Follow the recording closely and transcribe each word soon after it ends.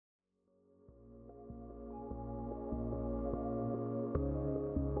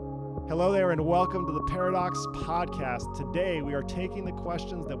Hello there and welcome to the Paradox Podcast. Today we are taking the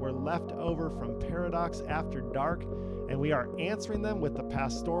questions that were left over from Paradox After Dark and we are answering them with the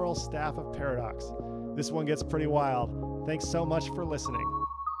pastoral staff of Paradox. This one gets pretty wild. Thanks so much for listening.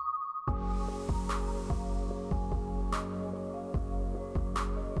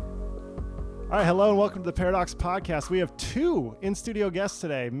 All right, hello and welcome to the Paradox Podcast. We have two in-studio guests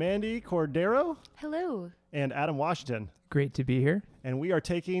today, Mandy Cordero. Hello. And Adam Washington. Great to be here. And we are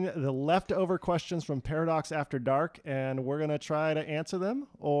taking the leftover questions from Paradox After Dark, and we're going to try to answer them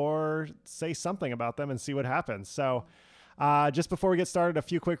or say something about them and see what happens. So just before we get started, a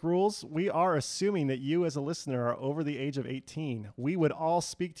few quick rules. We are assuming that you as a listener are over the age of 18. We would all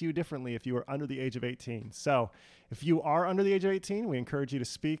speak to you differently if you were under the age of 18. So if you are under the age of 18, we encourage you to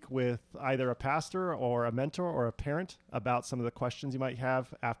speak with either a pastor or a mentor or a parent about some of the questions you might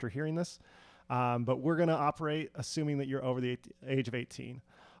have after hearing this. But we're going to operate assuming that you're over the age of 18.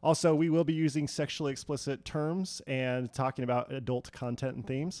 Also, we will be using sexually explicit terms and talking about adult content and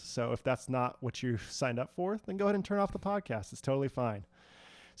themes. So if that's not what you signed up for, then go ahead and turn off the podcast. It's totally fine.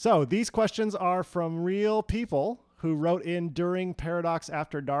 So these questions are from real people who wrote in during Paradox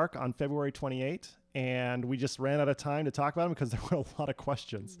After Dark on February 28. And we just ran out of time to talk about them because there were a lot of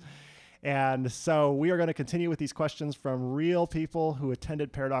questions. And so we are going to continue with these questions from real people who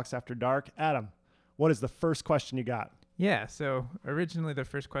attended Paradox After Dark. Adam, what is the first question you got? Yeah, so originally the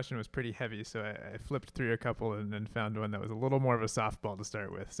first question was pretty heavy, so I flipped through a couple and then found one that was a little more of a softball to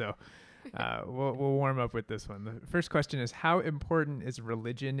start with. So we'll warm up with this one. The first question is, how important is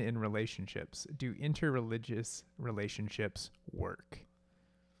religion in relationships? Do interreligious relationships work?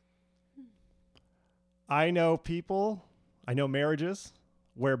 I know marriages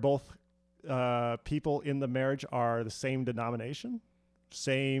where both people in the marriage are the same denomination,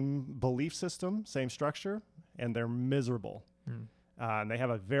 same belief system, same structure, and they're miserable. And they have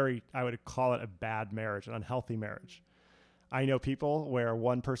I would call it a bad marriage, an unhealthy marriage. I know people where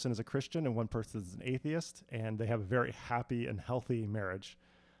one person is a Christian and one person is an atheist, and they have a very happy and healthy marriage.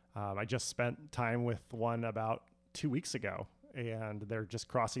 I just spent time with one about 2 weeks ago, and they're just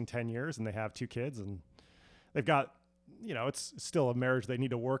crossing 10 years, and they have 2 kids, and they've got, it's still a marriage they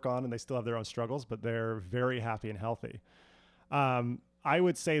need to work on and they still have their own struggles, but they're very happy and healthy. I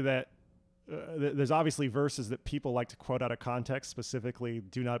would say that there's obviously verses that people like to quote out of context, specifically,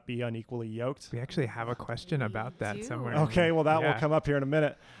 do not be unequally yoked. We actually have a question about that somewhere. Okay, well, that will come up here in a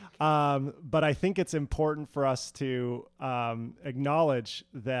minute. But I think it's important for us to acknowledge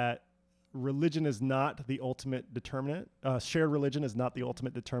that religion is not the ultimate determinant. Shared religion is not the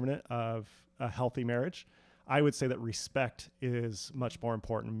ultimate determinant of a healthy marriage. I would say that respect is much more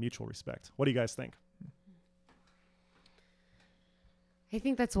important, mutual respect. What do you guys think? I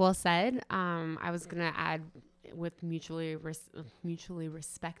think that's well said. I was going to add with mutually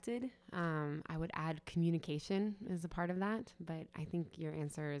respected. I would add communication as a part of that, but I think your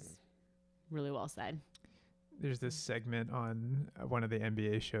answer is really well said. There's this segment on one of the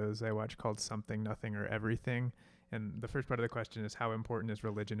NBA shows I watch called Something, Nothing, or Everything. And the first part of the question is, how important is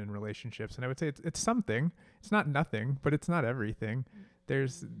religion in relationships? And I would say it's something. It's not nothing, but it's not everything.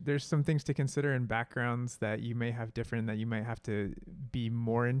 There's some things to consider in backgrounds that you may have different, that you might have to be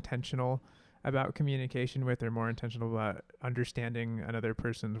more intentional about communication with, or more intentional about understanding another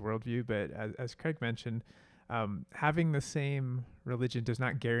person's worldview. But as Craig mentioned, having the same religion does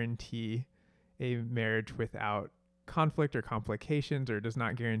not guarantee a marriage without conflict or complications, or does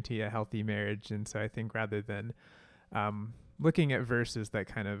not guarantee a healthy marriage. And so I think rather than looking at verses that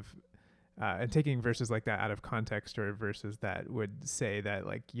kind of and taking verses like that out of context, or verses that would say that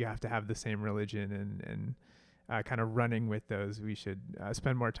like you have to have the same religion and kind of running with those, we should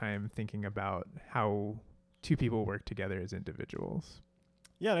spend more time thinking about how two people work together as individuals.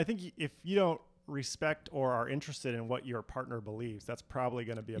 Yeah, and I think if you don't respect or are interested in what your partner believes, that's probably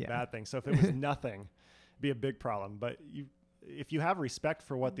going to be a bad thing. So if it was nothing, it'd be a big problem. But if you have respect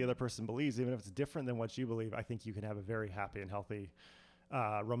for what the other person believes, even if it's different than what you believe, I think you can have a very happy and healthy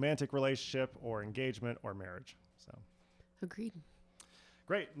romantic relationship or engagement or marriage. So, agreed.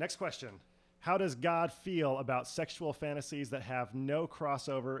 Great. Next question. How does God feel about sexual fantasies that have no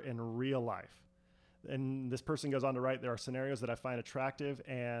crossover in real life? And this person goes on to write, there are scenarios that I find attractive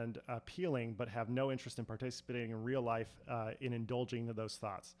and appealing, but have no interest in participating in real life in indulging in those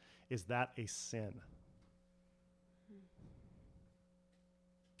thoughts. Is that a sin?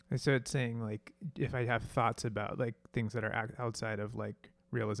 So it's saying, like, if I have thoughts about like things that are outside of like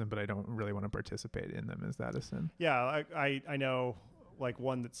realism, but I don't really want to participate in them, is that a sin? Yeah, I know like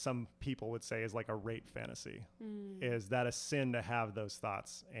one that some people would say is like a rape fantasy. Is that a sin to have those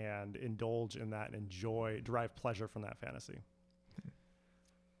thoughts and indulge in that and derive pleasure from that fantasy?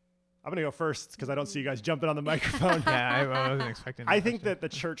 I'm going to go first because I don't see you guys jumping on the microphone. Yeah, I wasn't expecting that I think question. that the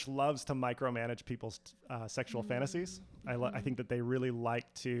church loves to micromanage people's sexual fantasies. I think that they really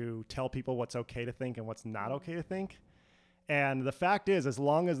like to tell people what's okay to think and what's not okay to think. And the fact is, as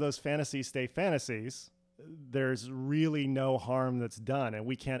long as those fantasies stay fantasies, there's really no harm that's done, and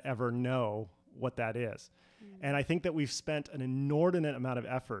we can't ever know what that is. And I think that we've spent an inordinate amount of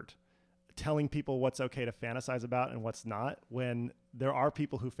effort telling people what's okay to fantasize about and what's not, when there are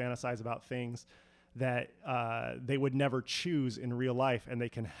people who fantasize about things that they would never choose in real life, and they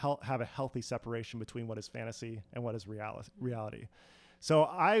can have a healthy separation between what is fantasy and what is reality. So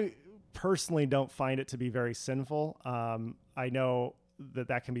I personally don't find it to be very sinful. I know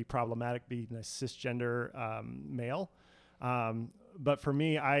that can be problematic being a cisgender male. But for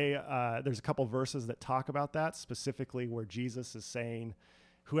me, there's a couple verses that talk about that, specifically where Jesus is saying,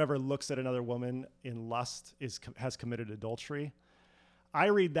 whoever looks at another woman in lust has committed adultery. I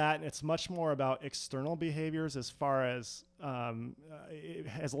read that, and it's much more about external behaviors, as far as it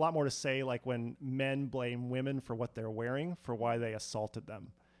has a lot more to say, like when men blame women for what they're wearing, for why they assaulted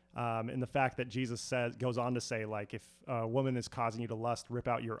them. And the fact that Jesus goes on to say, like, if a woman is causing you to lust, rip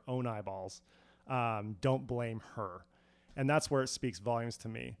out your own eyeballs. Don't blame her. And that's where it speaks volumes to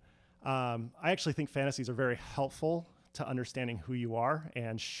me. I actually think fantasies are very helpful to understanding who you are,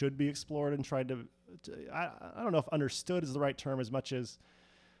 and should be explored and tried to I don't know if understood is the right term, as much as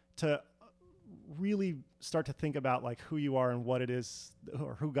to really start to think about like who you are and what it is,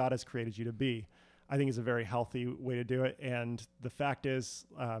 or who God has created you to be. I think is a very healthy way to do it. And the fact is,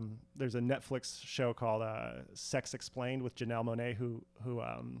 there's a Netflix show called Sex Explained with Janelle Monáe, who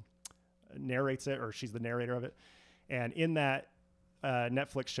narrates it, or she's the narrator of it. And in that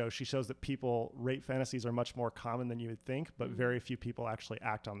Netflix show, she shows that rape fantasies are much more common than you would think, but very few people actually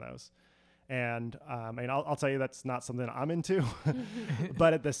act on those. And I'll tell you, that's not something I'm into.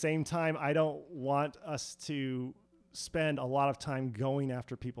 But at the same time, I don't want us to spend a lot of time going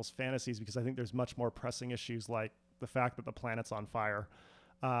after people's fantasies, because I think there's much more pressing issues, like the fact that the planet's on fire,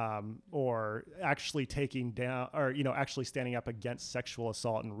 or actually taking down, or actually standing up against sexual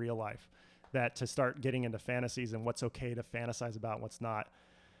assault in real life. That to start getting into fantasies and what's okay to fantasize about and what's not,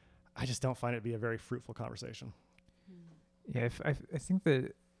 I just don't find it to be a very fruitful conversation. Yeah, I think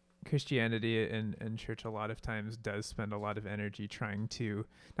that Christianity and church a lot of times does spend a lot of energy trying to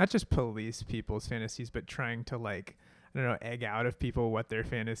not just police people's fantasies, but trying to, like, I don't know, egg out of people what their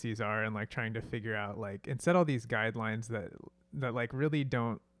fantasies are, and like trying to figure out, like, and set all these guidelines that like really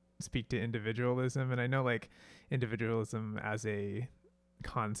don't speak to individualism. And I know, like, individualism as a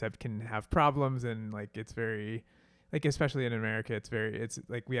concept can have problems, and like it's very, like, especially in America, it's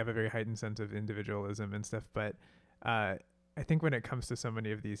like we have a very heightened sense of individualism and stuff. But I think when it comes to so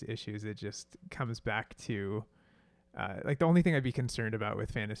many of these issues, it just comes back to like the only thing I'd be concerned about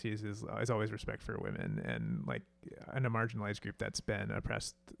with fantasies is always respect for women, and like in a marginalized group that's been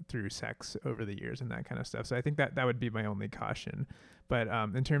oppressed through sex over the years and that kind of stuff. So I think that would be my only caution. But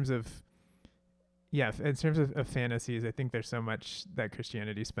in terms of fantasies, I think there's so much that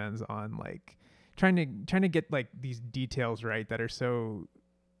Christianity spends on like trying to get like these details right that are so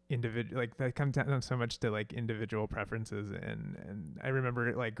individual, like that comes down so much to like individual preferences. And I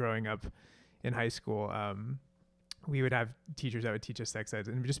remember like growing up in high school, we would have teachers that would teach us sex ed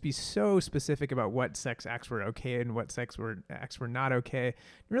and just be so specific about what sex acts were okay and what acts were not okay.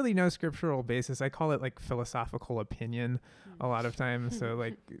 Really no scriptural basis. I call it like philosophical opinion a lot of times. So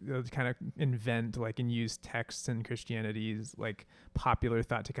like they'll kind of invent like and use texts in Christianity's like popular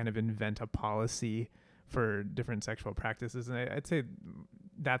thought to kind of invent a policy for different sexual practices. And I'd say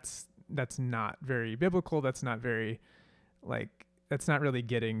that's not very biblical. That's not very like, that's not really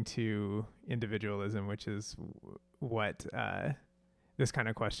getting to individualism, which is what this kind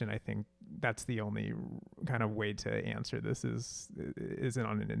of question, I think that's the only kind of way to answer this isn't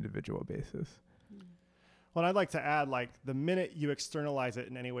on an individual basis. Well, I'd like to add, like, the minute you externalize it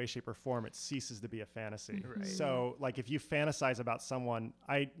in any way, shape, or form, it ceases to be a fantasy. Right. So, like, if you fantasize about someone,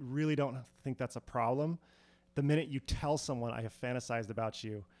 I really don't think that's a problem. The minute you tell someone, I have fantasized about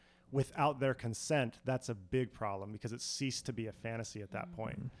you, without their consent, that's a big problem, because it ceased to be a fantasy at that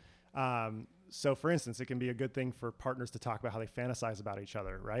point. So for instance, it can be a good thing for partners to talk about how they fantasize about each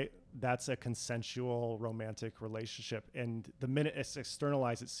other, right? That's a consensual romantic relationship. And the minute it's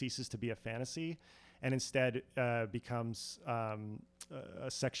externalized, it ceases to be a fantasy and instead becomes a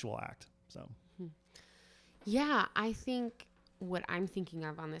sexual act. So. Yeah, I think what I'm thinking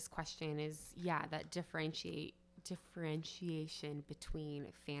of on this question is, that differentiation between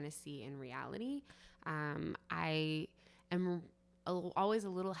fantasy and reality. I am always a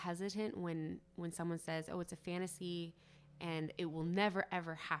little hesitant when someone says, oh, it's a fantasy and it will never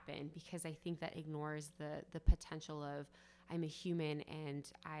ever happen, because I think that ignores the potential of I'm a human and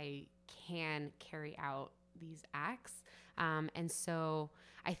I can carry out these acts. And so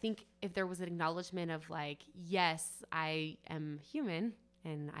I think if there was an acknowledgement of like, yes, I am human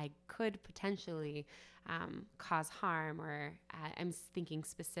and I could potentially cause harm, or I'm thinking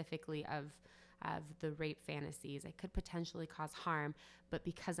specifically of the rape fantasies, I could potentially cause harm, but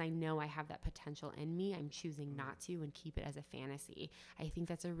because I know I have that potential in me, I'm choosing not to and keep it as a fantasy. I think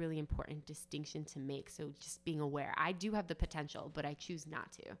that's a really important distinction to make. So just being aware, I do have the potential, but I choose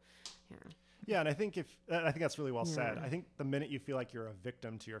not to. Yeah. Yeah, and I think that's really well said. I think the minute you feel like you're a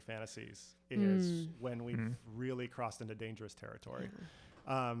victim to your fantasies is when we've really crossed into dangerous territory.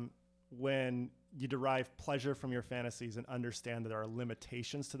 Yeah. When you derive pleasure from your fantasies and understand that there are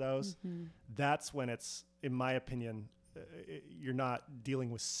limitations to those, that's when it's, in my opinion, you're not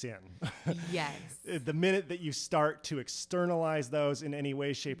dealing with sin. Yes. The minute that you start to externalize those in any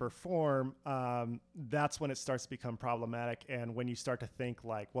way, shape, or form, that's when it starts to become problematic. And when you start to think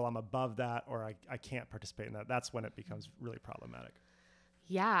like, well, I'm above that, or I can't participate in that, that's when it becomes really problematic.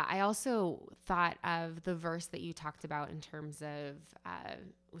 Yeah, I also thought of the verse that you talked about in terms of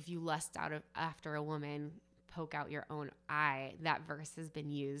if you lust after a woman, poke out your own eye. That verse has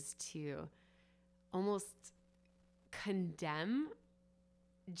been used to almost condemn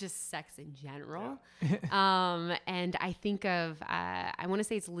just sex in general. Yeah. And I think of, I want to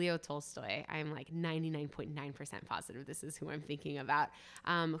say it's Leo Tolstoy. I'm like 99.9% positive this is who I'm thinking about,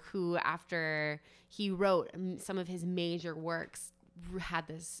 who after he wrote some of his major works, had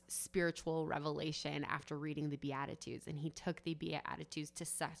this spiritual revelation after reading the Beatitudes, and he took the Beatitudes to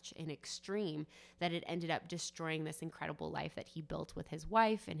such an extreme that it ended up destroying this incredible life that he built with his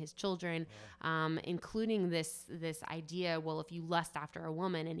wife and his children, including this idea, well, if you lust after a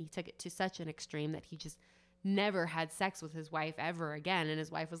woman, and he took it to such an extreme that he just never had sex with his wife ever again. And his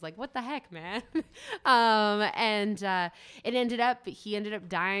wife was like, what the heck, man? He ended up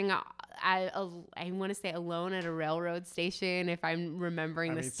dying, I want to say alone at a railroad station, if I'm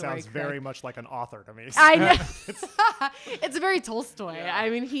remembering the story. It sounds very much like an author to me. I know. It's very Tolstoy. Yeah.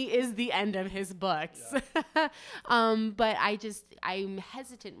 I mean, he is the end of his books. Yeah. But I'm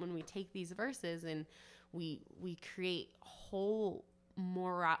hesitant when we take these verses and we create whole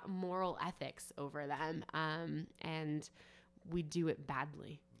moral ethics over them, and we do it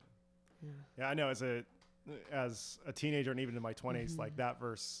badly. Yeah, I know. As a teenager and even in my 20s, like that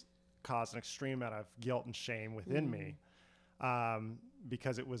verse caused an extreme amount of guilt and shame within me,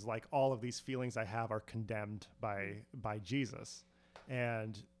 because it was like all of these feelings I have are condemned by Jesus.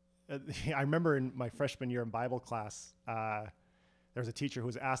 And I remember in my freshman year in Bible class, there was a teacher who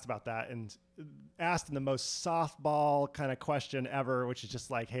was asked about that, and asked in the most softball kind of question ever, which is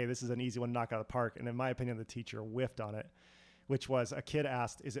just like, hey, this is an easy one to knock out of the park. And in my opinion, the teacher whiffed on it, which was a kid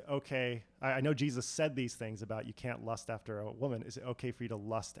asked, is it okay? I know Jesus said these things about you can't lust after a woman. Is it okay for you to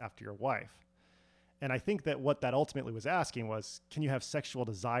lust after your wife? And I think that what that ultimately was asking was, can you have sexual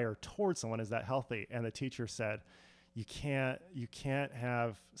desire towards someone? Is that healthy? And the teacher said, you can't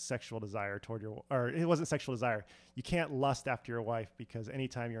have sexual desire toward or it wasn't sexual desire. You can't lust after your wife, because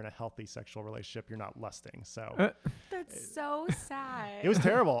anytime you're in a healthy sexual relationship, you're not lusting. So that's so sad. It was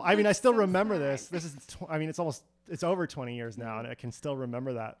terrible. I mean, I still remember this. This is, it's over 20 years now, and I can still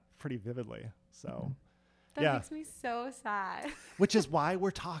remember that pretty vividly. So that makes me so sad. Which is why we're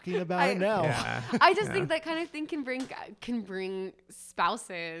talking about it now. Yeah. I just think that kind of thing can bring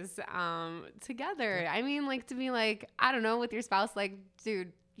spouses together. I mean, like, to be like, I don't know, with your spouse, like,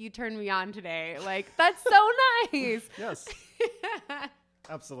 dude, you turned me on today. Like, that's so nice. Yes.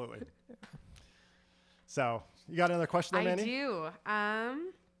 Absolutely. So, you got another question there, Manny? I do. All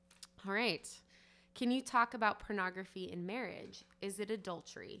right. Can you talk about pornography in marriage? Is it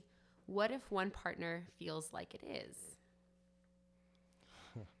adultery? What if one partner feels like it is?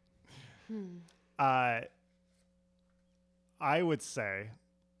 I would say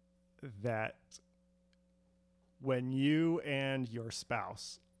that when you and your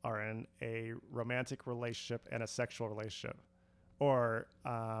spouse are in a romantic relationship and a sexual relationship, or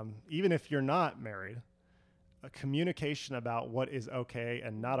even if you're not married, a communication about what is okay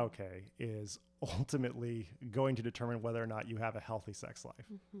and not okay is ultimately going to determine whether or not you have a healthy sex life.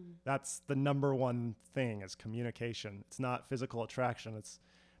 That's the number one thing, is communication. It's not physical attraction. It's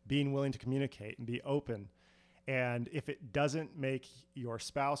being willing to communicate and be open. And if it doesn't make your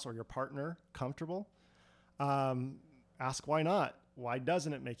spouse or your partner comfortable, ask why not. Why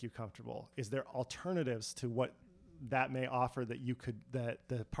doesn't it make you comfortable? Is there alternatives to what that may offer that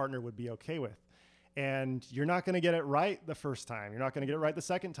the partner would be okay with? And you're not going to get it right the first time. You're not going to get it right the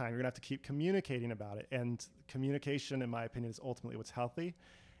second time. You're going to have to keep communicating about it. And communication, in my opinion, is ultimately what's healthy.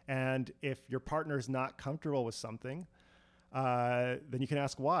 And if your partner is not comfortable with something, then you can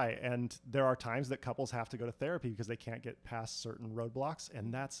ask why. And there are times that couples have to go to therapy because they can't get past certain roadblocks,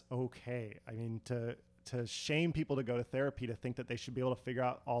 and that's okay. I mean, to shame people to go to therapy, to think that they should be able to figure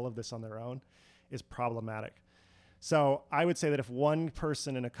out all of this on their own, is problematic. So I would say that if one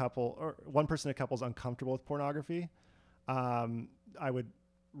person in a couple is uncomfortable with pornography, I would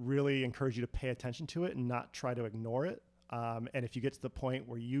really encourage you to pay attention to it and not try to ignore it. And if you get to the point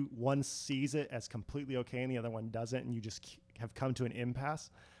where one sees it as completely okay and the other one doesn't, and you just have come to an impasse,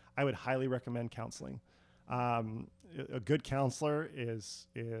 I would highly recommend counseling. A good counselor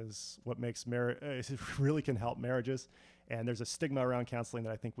is what makes marriage, really can help marriages. And there's a stigma around counseling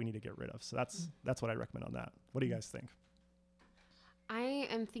that I think we need to get rid of. So that's what I recommend on that. What do you guys think? I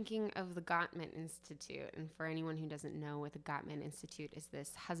am thinking of the Gottman Institute. And for anyone who doesn't know what the Gottman Institute is,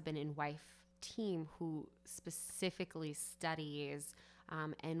 this husband and wife team who specifically studies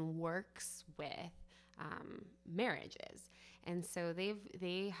and works with marriages. And so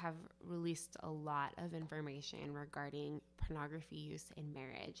they have released a lot of information regarding pornography use in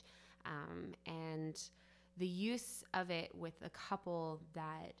marriage. And the use of it with a couple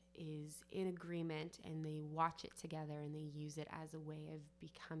that is in agreement and they watch it together and they use it as a way of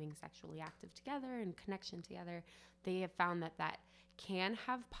becoming sexually active together and connection together, they have found that can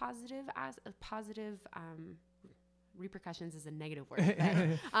have positive repercussions is a negative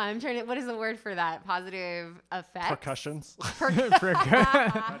word. I'm trying to, what is the word for that? Positive effects? Percussions?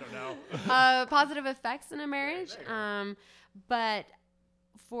 I don't know. Positive effects in a marriage. But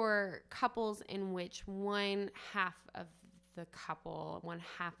for couples in which one half of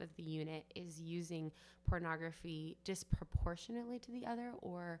the unit is using pornography disproportionately to the other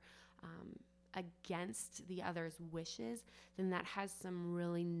or against the other's wishes, then that has some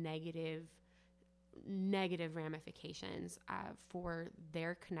really negative ramifications for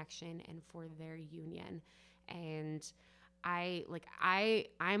their connection and for their union. And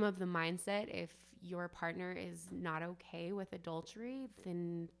I'm of the mindset, if your partner is not okay with adultery,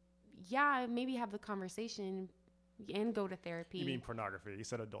 then maybe have the conversation and go to therapy. You mean pornography? You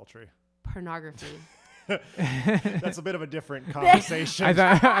said adultery. Pornography. That's a bit of a different conversation. I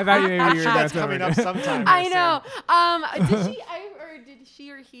thought maybe you were that's coming up sometime. I know. Did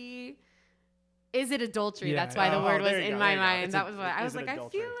she or he? Is it adultery? Yeah. That's why the word was in my mind. It's that was what I was like.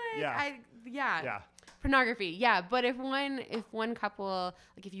 adultery? I feel like pornography. Yeah, but if one couple,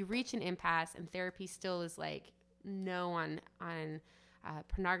 like if you reach an impasse and therapy still is like no on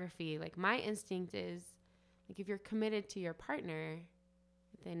pornography, like my instinct is like if you're committed to your partner,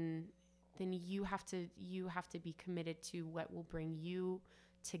 then you have to be committed to what will bring you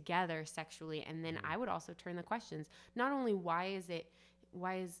together sexually. And then I would also turn the questions. Not only why is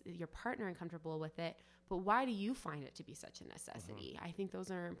your partner uncomfortable with it, but why do you find it to be such a necessity? I think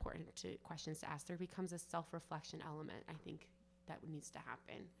those are important questions to ask. There becomes a self-reflection element, I think, that needs to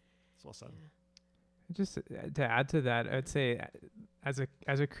happen. That's well said. Yeah. Just to add to that, I'd say as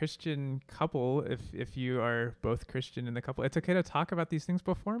a Christian couple, if you are both Christian in the couple, it's okay to talk about these things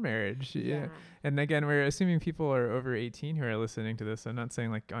before marriage. Yeah. And again, we're assuming people are over 18 who are listening to this. I'm not saying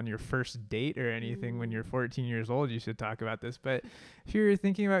like on your first date or anything when you're 14 years old, you should talk about this. But if you're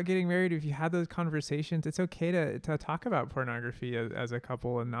thinking about getting married, if you had those conversations, it's okay to talk about pornography as a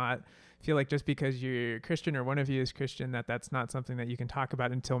couple and not feel like just because you're Christian or one of you is Christian that's not something that you can talk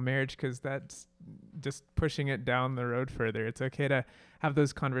about until marriage, because that's just pushing it down the road further. It's okay to have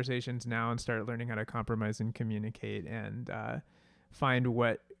those conversations now and start learning how to compromise and communicate and find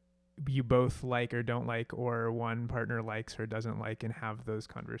what you both like or don't like, or one partner likes or doesn't like, and have those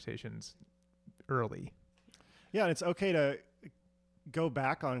conversations early. Yeah, and it's okay to go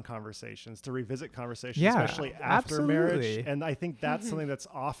back on conversations, to revisit conversations, especially after absolutely. Marriage. And I think that's something that's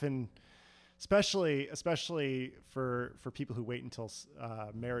often, especially for people who wait until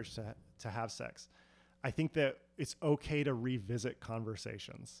marriage to have sex. I think that it's okay to revisit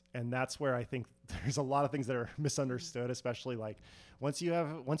conversations. And that's where I think there's a lot of things that are misunderstood, especially like once you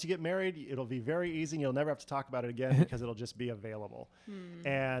get married, it'll be very easy and you'll never have to talk about it again because it'll just be available.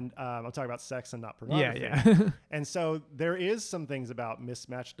 And I'm talking about sex and not pornography. Yeah. And so there is some things about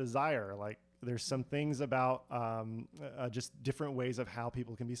mismatched desire. Like there's some things about just different ways of how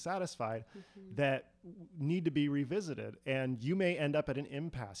people can be satisfied that need to be revisited. And you may end up at an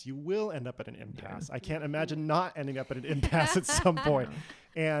impasse. You will end up at an impasse. I can't imagine not ending up at an impasse at some point.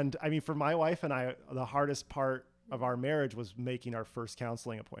 And I mean, for my wife and I, the hardest part of our marriage was making our first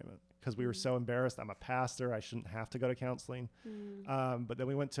counseling appointment, because we were so embarrassed. I'm a pastor. I shouldn't have to go to counseling. But then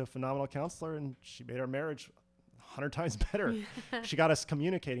we went to a phenomenal counselor, and she made our marriage 100 times better. She got us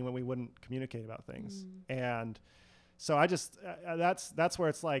communicating when we wouldn't communicate about things. And so I just, that's where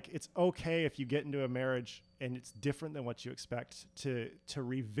it's like, it's okay if you get into a marriage and it's different than what you expect, to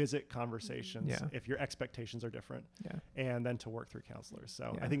revisit conversations if your expectations are different, and then to work through counselors.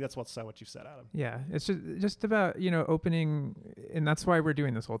 So I think that's what you said, Adam. Yeah. It's just about, opening, and that's why we're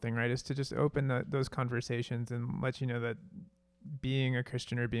doing this whole thing, right? Is to just open those conversations and let you know that being a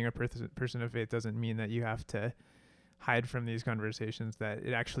Christian or being a person of faith doesn't mean that you have to hide from these conversations, that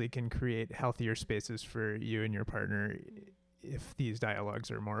it actually can create healthier spaces for you and your partner if these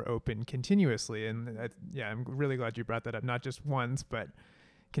dialogues are more open continuously. And I'm really glad you brought that up, not just once, but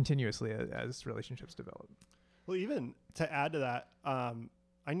continuously as relationships develop. Well, even to add to that,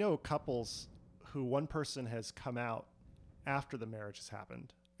 I know couples who one person has come out after the marriage has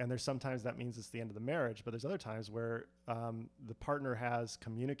happened. And there's sometimes that means it's the end of the marriage, but there's other times where the partner has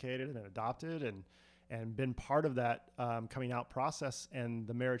communicated and adopted and been part of that coming out process, and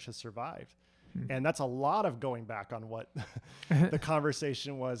the marriage has survived. And that's a lot of going back on what the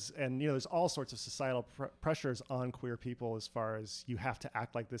conversation was. And, there's all sorts of societal pressures on queer people as far as you have to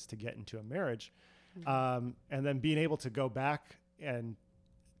act like this to get into a marriage. And then being able to go back and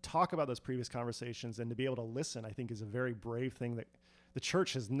talk about those previous conversations and to be able to listen, I think is a very brave thing that the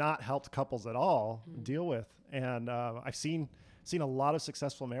church has not helped couples at all deal with. And I've seen a lot of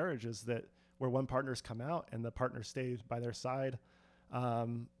successful marriages where one partner's come out and the partner stayed by their side,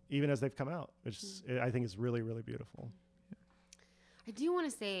 even as they've come out, which I think is really, really beautiful. I do want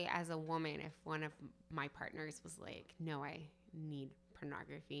to say, as a woman, if one of my partners was like, no, I need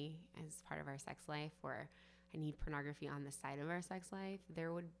pornography as part of our sex life, or I need pornography on the side of our sex life,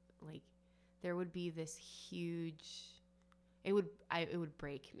 there would be this huge, it would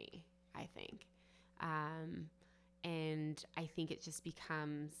break me, I think. And I think it just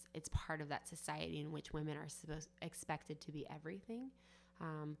becomes, it's part of that society in which women are expected to be everything.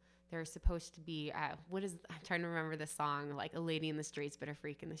 They're supposed to be, I'm trying to remember the song, like a lady in the streets, but a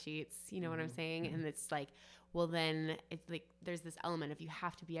freak in the sheets. You know what I'm saying? And it's like, well, then it's like, there's this element of you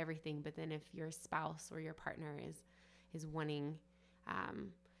have to be everything. But then if your spouse or your partner is wanting,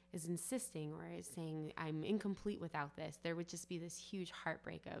 is insisting or is saying, I'm incomplete without this, there would just be this huge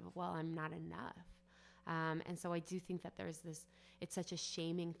heartbreak of, well, I'm not enough. And so I do think that it's such a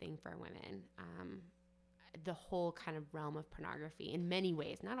shaming thing for women. The whole kind of realm of pornography in many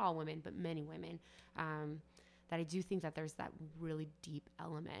ways, not all women, but many women, that I do think that there's that really deep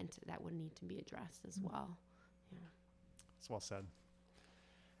element that would need to be addressed as well. Yeah. That's well said.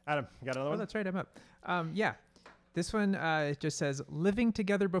 Adam, you got another one? Oh, that's right. I'm up. This one just says, living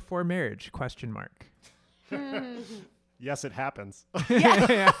together before marriage, ? Yes, it happens.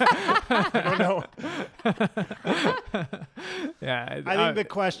 Yeah. I don't know. Yeah. I think the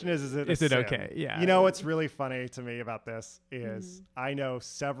question is it it okay? Yeah. What's really funny to me about this is I know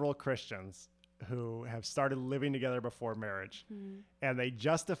several Christians who have started living together before marriage, and they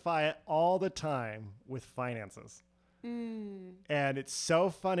justify it all the time with finances. And it's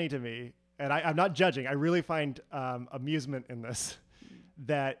so funny to me, and I'm not judging. I really find amusement in this.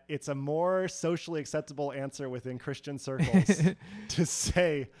 That it's a more socially acceptable answer within Christian circles to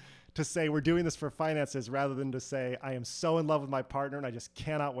say we're doing this for finances, rather than to say I am so in love with my partner and I just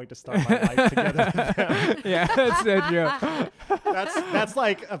cannot wait to start my life together with them. Yeah, that's so true. That's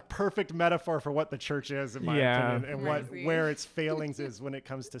like a perfect metaphor for what the church is, in my opinion, and where its failings is when it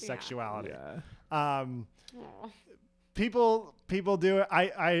comes to sexuality. Yeah. People do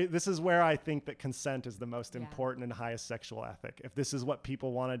it. This is where I think that consent is the most important and highest sexual ethic. If this is what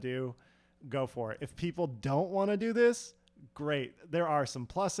people want to do, go for it. If people don't want to do this, great. There are some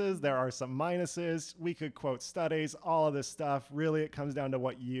pluses. There are some minuses. We could quote studies, all of this stuff. Really, it comes down to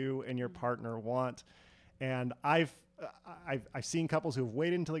what you and your partner want. And I've seen couples who have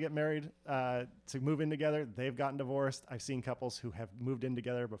waited until they get married to move in together. They've gotten divorced. I've seen couples who have moved in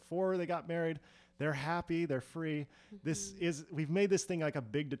together before they got married. They're happy. They're free. We've made this thing like a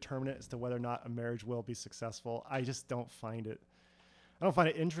big determinant as to whether or not a marriage will be successful. I just don't find it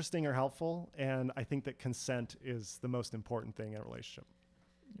interesting or helpful. And I think that consent is the most important thing in a relationship.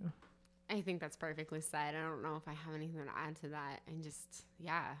 Yeah. I think that's perfectly said. I don't know if I have anything to add to that. And just,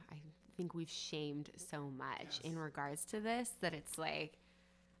 I think we've shamed so much in regards to this that it's like,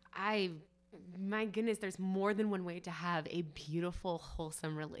 my goodness, there's more than one way to have a beautiful,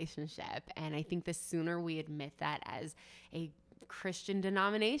 wholesome relationship. And I think the sooner we admit that as a Christian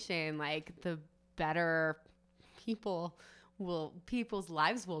denomination, like the better people's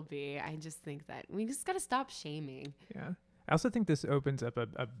lives will be. I just think that we just got to stop shaming. Yeah. I also think this opens up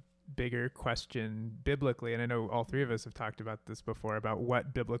a bigger question biblically, and I know all three of us have talked about this before, about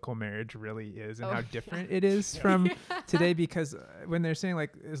what biblical marriage really is and how different it is from today, because when they're saying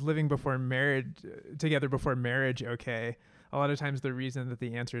like, is living before marriage together before marriage okay, a lot of times the reason that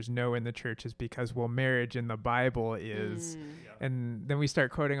the answer is no in the church is because, well, marriage in the Bible is, and then we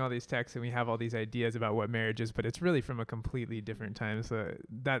start quoting all these texts and we have all these ideas about what marriage is, but it's really from a completely different time. So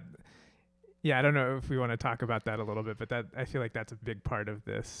that, yeah, I don't know if we want to talk about that a little bit, but that, I feel like that's a big part of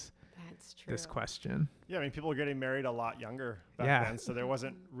this. That's true. This question. Yeah, I mean, people were getting married a lot younger back then, so there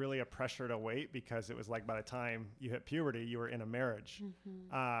wasn't really a pressure to wait, because it was like by the time you hit puberty, you were in a marriage.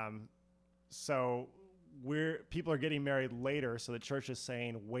 So people are getting married later, so the church is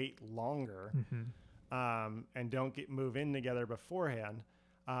saying wait longer, and don't move in together beforehand.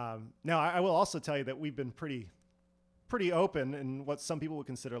 Now, I will also tell you that we've been pretty open in what some people would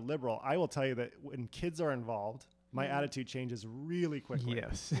consider liberal. I will tell you that when kids are involved, my attitude changes really quickly.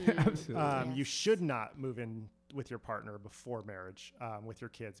 Yes, absolutely. You should not move in with your partner before marriage with your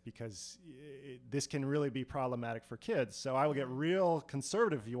kids, because this can really be problematic for kids. So I will get real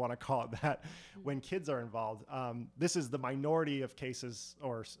conservative, if you want to call it that, when kids are involved. This is the minority of cases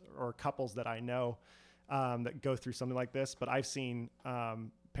or couples that I know that go through something like this. But I've seen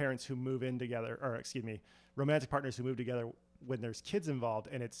parents who move in together, romantic partners who move together when there's kids involved,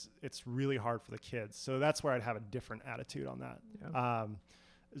 and it's really hard for the kids. So that's where I'd have a different attitude on that. Yeah.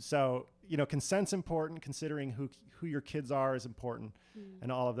 So, consent's important, considering who your kids are is important,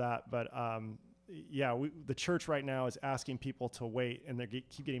 and all of that. But the church right now is asking people to wait, and they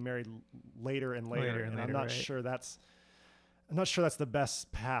keep getting married later and later. And I'm not sure that's the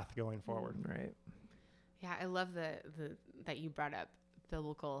best path going forward. Right. Yeah, I love that you brought up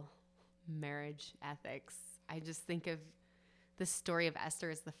biblical marriage ethics. I just think of the story of Esther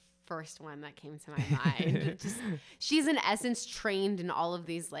is the first one that came to my mind. She's in essence trained in all of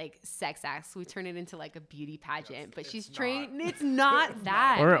these like sex acts. We turn it into like a beauty pageant, but she's trained. It's not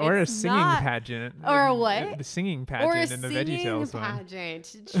that. Or a singing pageant. Or what? The singing pageant in the VeggieTales one.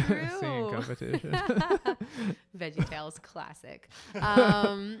 Pageant. True. Singing competition. VeggieTales classic.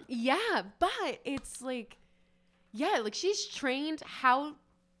 But it's like, she's trained how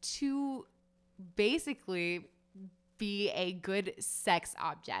to basically be a good sex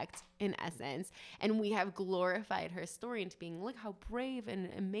object in essence, and we have glorified her story into being, look how brave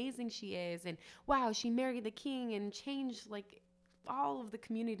and amazing she is, and wow, she married the king and changed like all of the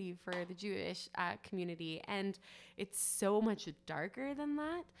community for the Jewish community, and it's so much darker than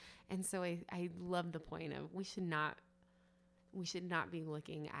that. And so I love the point of we should not be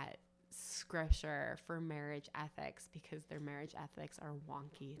looking at scripture for marriage ethics, because their marriage ethics are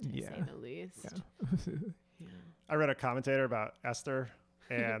wonky, to say the least. Yeah. I read a commentator about Esther,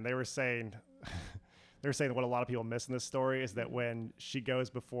 and they were saying what a lot of people miss in this story is that when she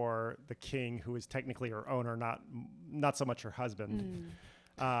goes before the king, who is technically her owner, not so much her husband,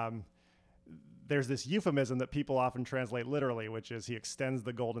 there's this euphemism that people often translate literally, which is he extends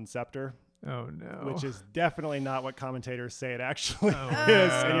the golden scepter. Oh no! Which is definitely not what commentators say it actually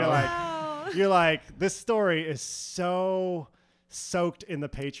is. And you're like, this story is so soaked in the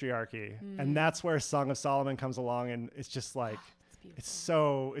patriarchy, and that's where Song of Solomon comes along, and it's just like it's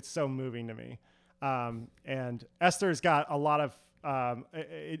so moving to me. And Esther's got a lot of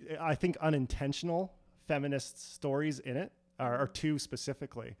I think unintentional feminist stories in it, or two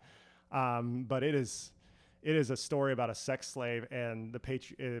specifically, but it is a story about a sex slave and the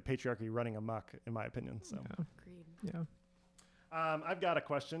patriarchy running amok, in my opinion. So Agreed. Yeah. I've got a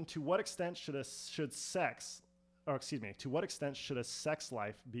question. To what extent should a sex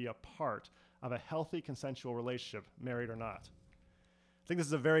life be a part of a healthy consensual relationship, married or not? I think this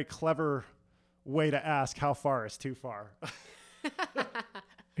is a very clever way to ask how far is too far.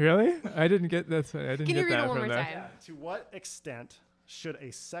 Really? I didn't get that. I didn't Can get you read that it one from more there. time? Yeah. To what extent should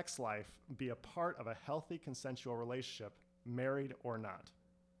a sex life be a part of a healthy consensual relationship, married or not?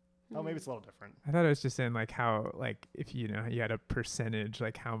 Oh, maybe it's a little different. I thought it was just saying like how, like if you had a percentage,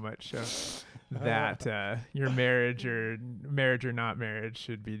 like how much of that your marriage or not marriage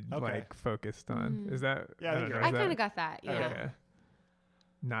should be like focused on. Is that? Yeah, I kind of got that. Yeah. Okay.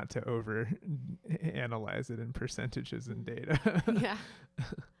 Not to over analyze it in percentages and data. Yeah.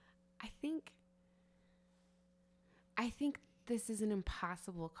 I think this is an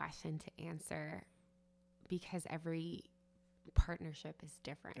impossible question to answer, because every partnership is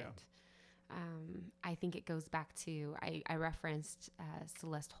different. Yeah. I think it goes back to, I referenced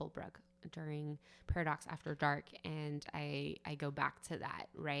Celeste Holbrook during Paradox After Dark, and I go back to that,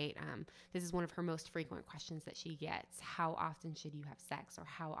 right? This is one of her most frequent questions that she gets. How often should you have sex? Or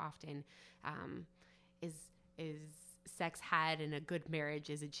how often is sex had and a good marriage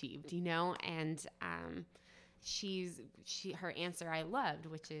is achieved, you know? And her answer I loved,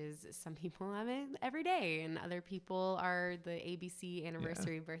 which is some people have it every day and other people are the ABC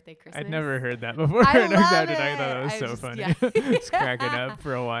anniversary, birthday, Christmas. I'd never heard that before. I love I it. thought that was I so just- funny. yeah. It's cracking up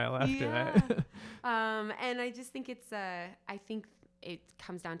for a while after Yeah. that. And I just think I think it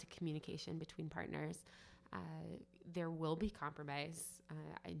comes down to communication between partners. There will be compromise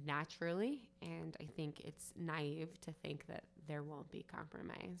naturally, and I think it's naive to think that there won't be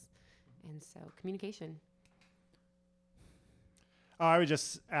compromise. And so communication. Oh, I would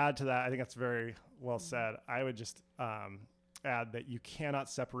just add to that. I think that's very well said. I would just add that you cannot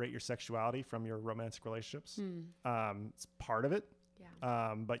separate your sexuality from your romantic relationships. It's part of it,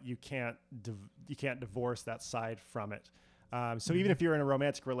 but you can't divorce that side from it. So even if you're in a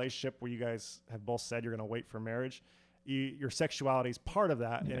romantic relationship where you guys have both said you're going to wait for marriage, your sexuality is part of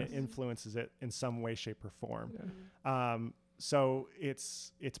that, and it influences it in some way, shape, or form. So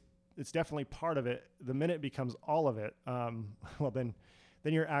it's definitely part of it. The minute it becomes all of it, well, then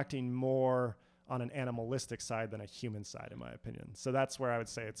you're acting more on an animalistic side than a human side, in my opinion. So that's where I would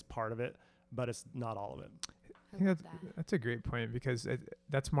say it's part of it, but it's not all of it. I think that's a great point, because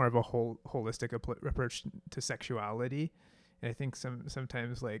that's more of a holistic approach to sexuality. And I think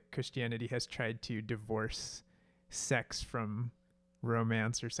sometimes like Christianity has tried to divorce sex from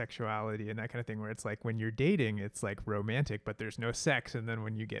romance or sexuality and that kind of thing, where it's like when you're dating, it's like romantic, but there's no sex. And then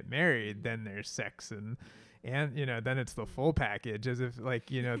when you get married, then there's sex and then it's the full package, as if like,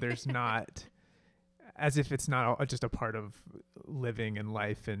 there's not, as if it's not just a part of living and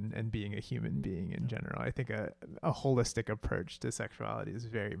life and being a human being in general. I think a holistic approach to sexuality is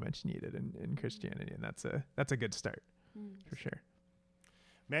very much needed in Christianity. And that's a good start for sure.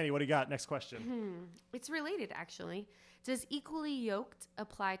 Manny, what do you got? Next question. It's related, actually. Does equally yoked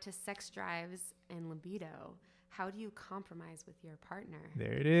apply to sex drives and libido? How do you compromise with your partner?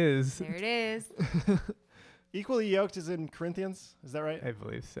 There it is. There it is. Equally yoked is in Corinthians. Is that right? I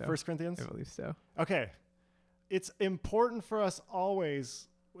believe so. 1 Corinthians? I believe so. Okay. It's important for us always,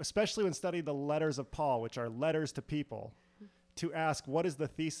 especially when studying the letters of Paul, which are letters to people, to ask, what is the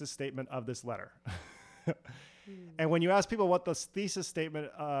thesis statement of this letter? And when you ask people what the thesis statement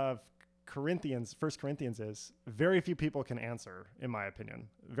of 1 Corinthians is, very few people can answer, in my opinion.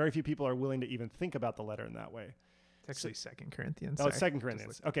 Very few people are willing to even think about the letter in that way. It's actually 2 Corinthians. Oh, it's 2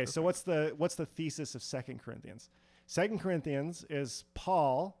 Corinthians. Okay, so what's the thesis of 2 Corinthians? 2 Corinthians is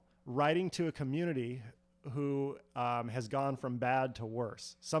Paul writing to a community who has gone from bad to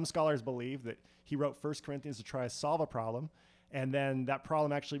worse. Some scholars believe that he wrote 1 Corinthians to try to solve a problem, and then that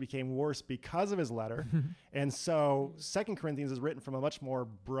problem actually became worse because of his letter. And so 2 Corinthians is written from a much more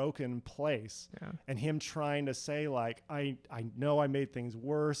broken place. Yeah. And him trying to say, like, I know I made things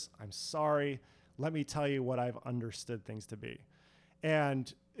worse. I'm sorry. Let me tell you what I've understood things to be.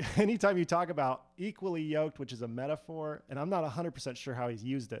 And anytime you talk about equally yoked, which is a metaphor, and I'm not 100% sure how he's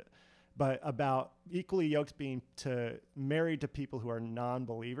used it, but about equally yoked being married to people who are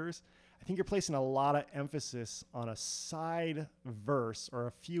non-believers, I think you're placing a lot of emphasis on a side verse or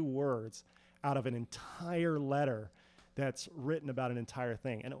a few words out of an entire letter that's written about an entire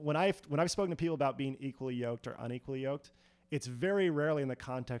thing. And when I've spoken to people about being equally yoked or unequally yoked, it's very rarely in the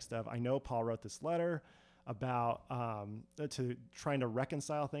context of, I know Paul wrote this letter about to trying to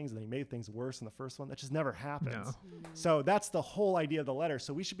reconcile things, and he made things worse in the first one. That just never happens. No. So that's the whole idea of the letter.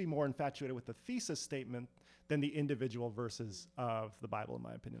 So we should be more infatuated with the thesis statement than the individual verses of the Bible, in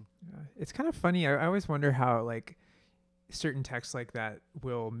my opinion. Yeah. It's kind of funny. I always wonder how like certain texts like that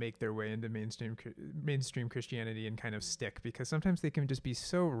will make their way into mainstream Christianity and kind of stick, because sometimes they can just be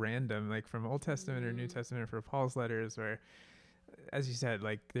so random, like from Old Testament or New Testament for Paul's letters, where, as you said,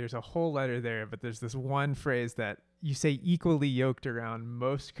 like there's a whole letter there, but there's this one phrase that you say equally yoked around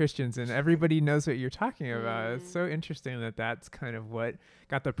most Christians and everybody knows what you're talking about. It's so interesting that that's kind of what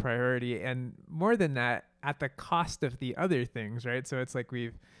got the priority, and more than that, at the cost of the other things, right? So it's like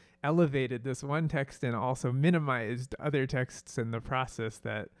we've elevated this one text and also minimized other texts in the process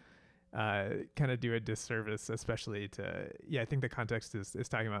that kind of do a disservice, especially to, I think the context is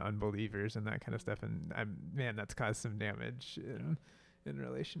talking about unbelievers and that kind of stuff. And that's caused some damage in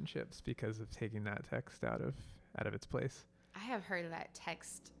relationships because of taking that text out of its place. I have heard of that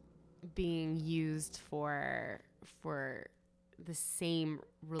text being used for the same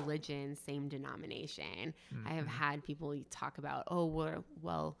religion, same denomination. Mm-hmm. I have had people talk about,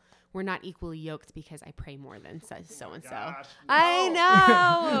 we're not equally yoked because I pray more than so and so. Gosh, I no.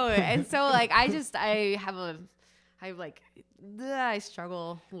 know. And so like I have I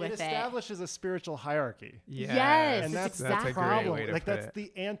struggle with it establishes a spiritual hierarchy. Yes, And that's exactly. the problem. way to Like put that's it.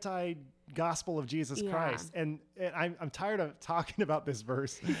 the anti-gospel of Jesus Christ. And I'm tired of talking about this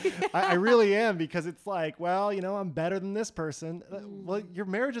verse. I really am, because it's like, well, you know, I'm better than this person. Well, your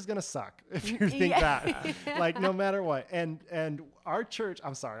marriage is going to suck if you think that. Like, no matter what. And our church,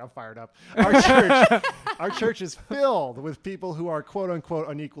 I'm sorry, I'm fired up. Our church is filled with people who are quote unquote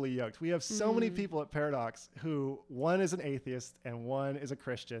unequally yoked. We have so many people at Paradox who, one is an atheist and one is a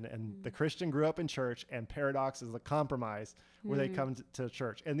Christian, and the Christian grew up in church, and Paradox is the compromise where they come to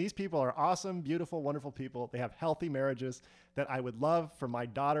church. And these people are awesome, beautiful, wonderful people. They have healthy marriages that I would love for my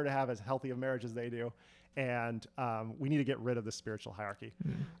daughter to have as healthy a marriage as they do. And we need to get rid of the spiritual hierarchy.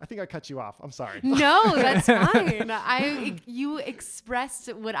 I think I cut you off. I'm sorry. No, that's fine. You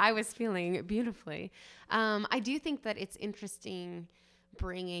expressed what I was feeling beautifully. I do think that it's interesting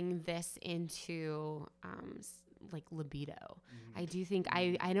bringing this into like libido. I do think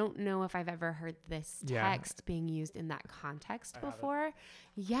I don't know if I've ever heard this text being used in that context before.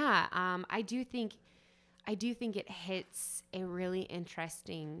 Yeah, I do think it hits a really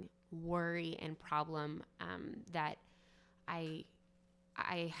interesting worry and problem that I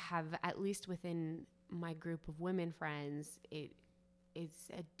have, at least within my group of women friends. It's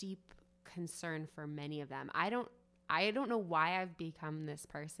a deep concern for many of them. I don't know why I've become this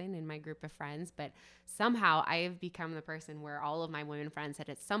person in my group of friends, but somehow I have become the person where all of my women friends had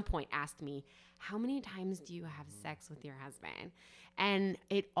at some point asked me, how many times do you have sex with your husband? And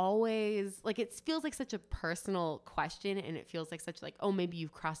it always, like, it feels like such a personal question, and it feels like such like, oh, maybe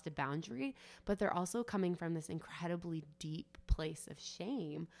you've crossed a boundary, but they're also coming from this incredibly deep place of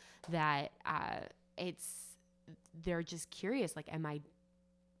shame that they're just curious, like, am I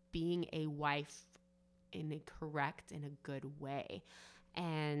being a wife in a correct, in a good way?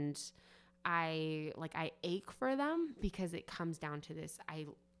 And I ache for them, because it comes down to this.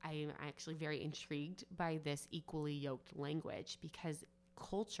 I'm actually very intrigued by this equally yoked language, because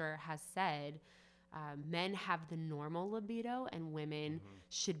culture has said men have the normal libido and women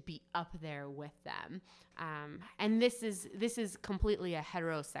should be up there with them. And this is completely a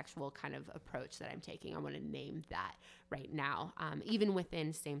heterosexual kind of approach that I'm taking. I want to name that right now. Even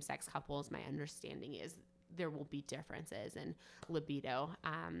within same-sex couples, my understanding is there will be differences in libido.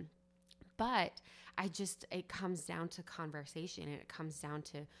 But it comes down to conversation, and it comes down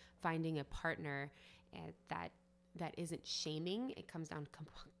to finding a partner that isn't shaming. It comes down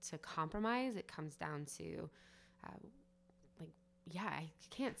to compromise. It comes down to, I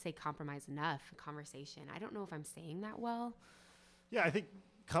can't say compromise enough. Conversation. I don't know if I'm saying that well. Yeah, I think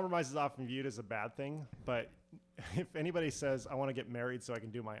compromise is often viewed as a bad thing, but if anybody says, I want to get married so I can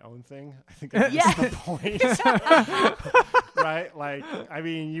do my own thing, I think that's the point. Right? Like, I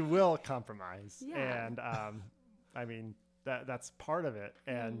mean, you will compromise. Yeah. And I mean, that's part of it.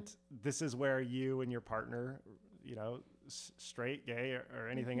 And this is where you and your partner, you know, straight, gay, or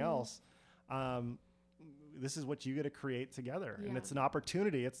anything else, this is what you get to create together. And it's an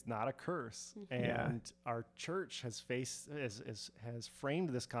opportunity. It's not a curse. And our church has framed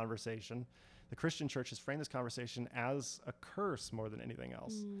this conversation. The Christian church has framed this conversation as a curse more than anything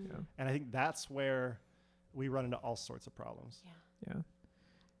else. And I think that's where we run into all sorts of problems. Yeah.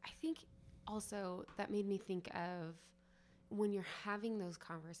 I think also that made me think of when you're having those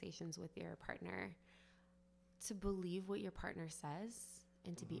conversations with your partner, to believe what your partner says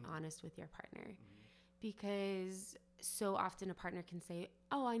and to be honest with your partner. Because so often a partner can say,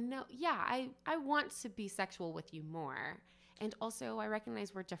 oh, I know. Yeah, I want to be sexual with you more. And also I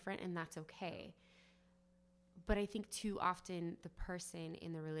recognize we're different, and that's okay. But I think too often the person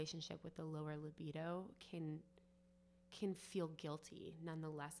in the relationship with the lower libido can feel guilty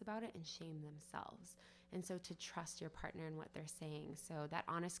nonetheless about it and shame themselves. And so to trust your partner in what they're saying. So that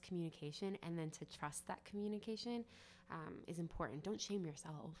honest communication, and then to trust that communication is important. Don't shame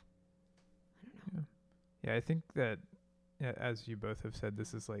yourself. I don't know. Yeah, I think that, as you both have said,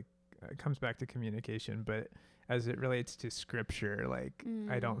 this is like, it comes back to communication, but as it relates to scripture, like,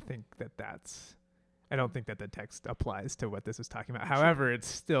 I don't think that the text applies to what this is talking about. However, it's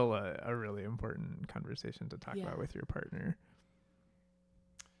still a really important conversation to talk about with your partner.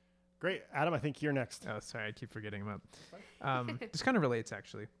 Great. Adam, I think you're next. Oh, sorry. I keep forgetting him up. This kind of relates,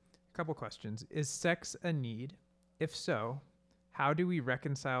 actually. A couple questions. Is sex a need? If so, how do we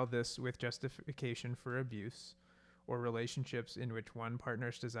reconcile this with justification for abuse or relationships in which one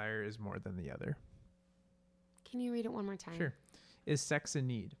partner's desire is more than the other? Can you read it one more time? Sure. Is sex a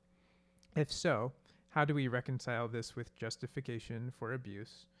need? If so, how do we reconcile this with justification for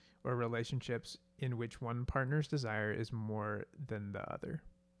abuse or relationships in which one partner's desire is more than the other?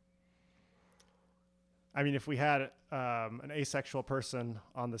 I mean, if we had an asexual person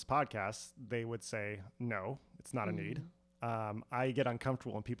on this podcast, they would say, no, it's not a need. I get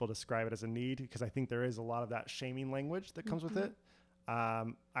uncomfortable when people describe it as a need because I think there is a lot of that shaming language that comes with it.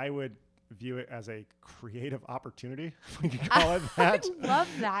 I would view it as a creative opportunity, if we could call it that. I love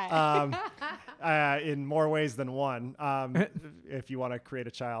that. In more ways than one, if you want to create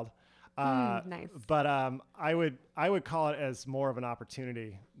a child. Nice. But I would call it as more of an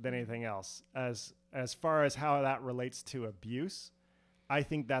opportunity than anything else. As far as how that relates to abuse, I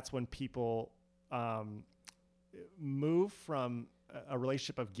think that's when people move from a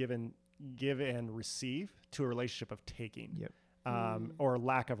relationship of give and receive to a relationship of taking. Yep. Or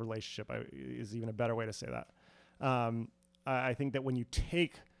lack of relationship is even a better way to say that. I think that when you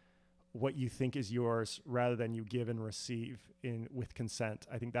take what you think is yours rather than you give and receive with consent,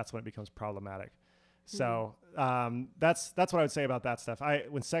 I think that's when it becomes problematic. So that's what I would say about that stuff.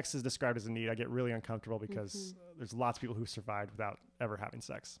 When sex is described as a need, I get really uncomfortable because there's lots of people who survived without ever having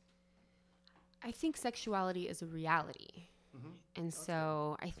sex. I think sexuality is a reality. And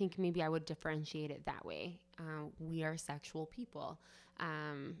so I think maybe I would differentiate it that way. We are sexual people.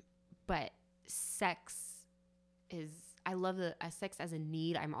 But sex is, I love sex as a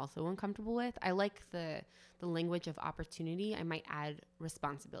need. I'm also uncomfortable with. I like the language of opportunity. I might add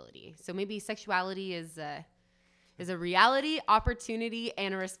responsibility. So maybe sexuality is a reality, opportunity,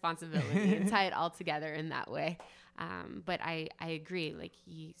 and a responsibility, and tie it all together in that way. But I agree, like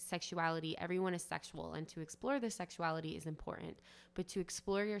sexuality, everyone is sexual, and to explore their sexuality is important, but to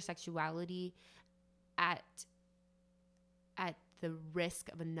explore your sexuality at the risk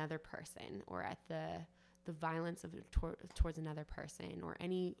of another person, or at the violence of towards another person, or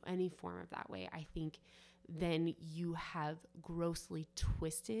any form of that way, I think then you have grossly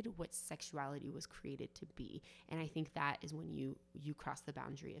twisted what sexuality was created to be. And I think that is when you cross the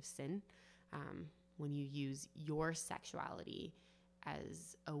boundary of sin, when you use your sexuality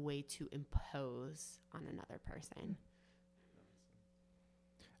as a way to impose on another person.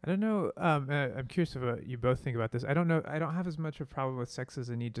 I don't know. I'm curious of what you both think about this. I don't know. I don't have as much of a problem with sex as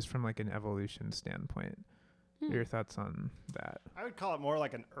a need, just from like an evolution standpoint. What are your thoughts on that? I would call it more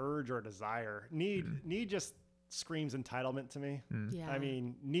like an urge or a desire. Need just screams entitlement to me. Yeah. I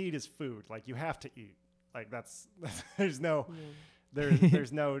mean, need is food. Like, you have to eat. Like, that's there's no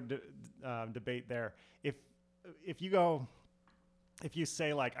there's no debate there. If you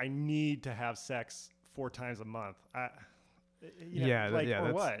say like, I need to have sex 4 times a month, that's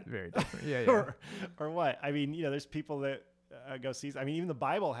what? Very different. Yeah. or what? I mean, there's people that go season. I mean, even the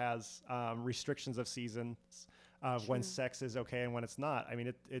Bible has restrictions of seasons of when sex is okay and when it's not. I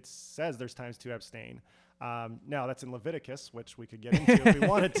mean, it says there's times to abstain. Now that's in Leviticus, which we could get into if we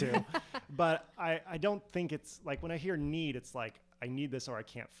wanted to. But I don't think it's like, when I hear need, it's like, I need this or I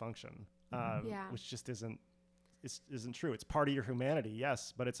can't function, which just isn't true. It's part of your humanity,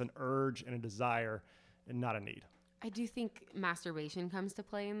 yes, but it's an urge and a desire and not a need. I do think masturbation comes to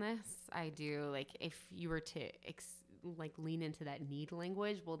play in this. I do. Like, if you were to lean into that need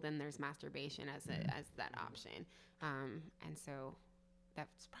language, well, then there's masturbation as that option. And so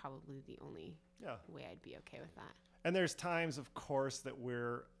that's probably the only way I'd be okay with that. And there's times, of course, that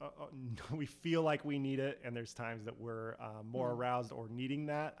we feel like we need it, and there's times that we're more aroused or needing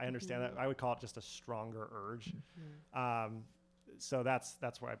that. I understand that. I would call it just a stronger urge. So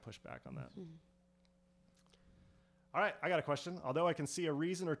that's where I push back on that. All right, I got a question. Although I can see a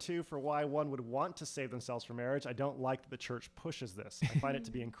reason or two for why one would want to save themselves from marriage, I don't like that the church pushes this. I find it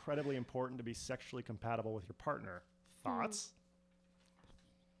to be incredibly important to be sexually compatible with your partner. Thoughts?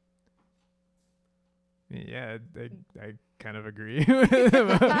 Yeah, I kind of agree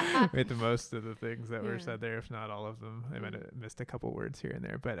with most of the things that were said there, if not all of them. I might have missed a couple words here and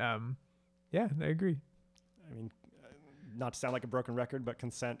there, but yeah, I agree. I mean, not to sound like a broken record, but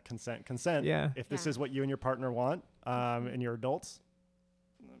consent. Yeah. If this is what you and your partner want, and you're adults,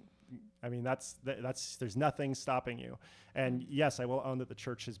 I mean, that's there's nothing stopping you. And yes, I will own that the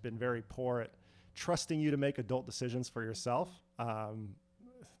church has been very poor at trusting you to make adult decisions for yourself.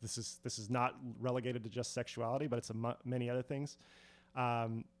 This is not relegated to just sexuality, but it's many other things.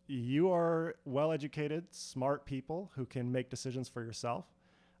 You are well-educated, smart people who can make decisions for yourself.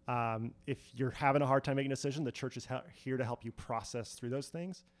 If you're having a hard time making a decision, the church is here to help you process through those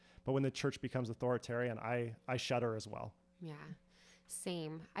things. But when the church becomes authoritarian, I shudder as well. Yeah,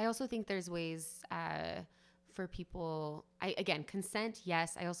 same. I also think there's ways for people, consent,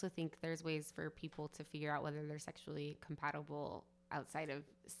 yes. I also think there's ways for people to figure out whether they're sexually compatible outside of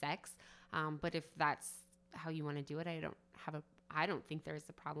sex. But if that's how you want to do it, I don't have I don't think there's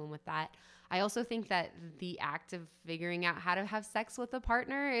a problem with that. I also think that the act of figuring out how to have sex with a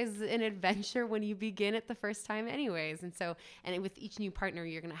partner is an adventure when you begin it the first time anyways. And so, and with each new partner,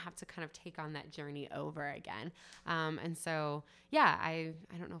 you're going to have to kind of take on that journey over again. And so, yeah, I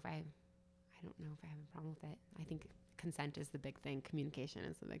don't know if I have a problem with it. I think consent is the big thing. Communication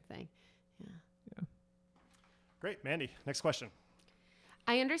is the big thing. Yeah. Great. Mandy, next question.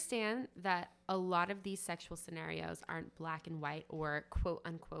 I understand that a lot of these sexual scenarios aren't black and white or quote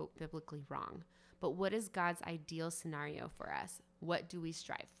unquote biblically wrong. But what is God's ideal scenario for us? What do we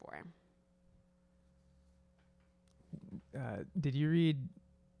strive for? Did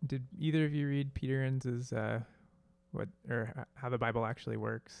either of you read Peter Enns' how the Bible actually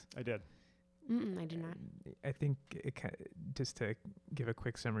works? I did. I do not. I think just to give a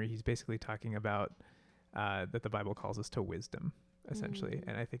quick summary, he's basically talking about that the Bible calls us to wisdom, essentially.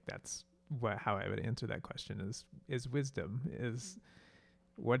 And I think that's how I would answer that question is wisdom is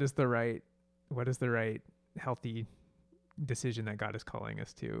what is the right healthy decision that God is calling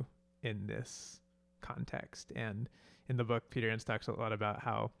us to in this context. And in the book, Peter Enns talks a lot about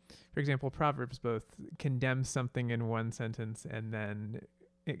how, for example, Proverbs both condemns something in one sentence and then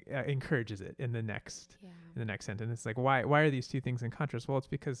encourages it in the next sentence. It's like, why are these two things in contrast? Well, it's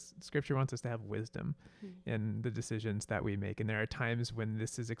because Scripture wants us to have wisdom in the decisions that we make, and there are times when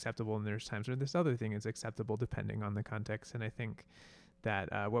this is acceptable and there's times when this other thing is acceptable depending on the context. And I think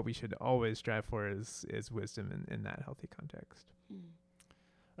that what we should always strive for is wisdom in that healthy context.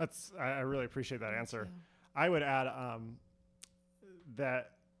 I really appreciate that answer. I would add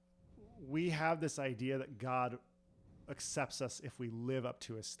that we have this idea that God accepts us if we live up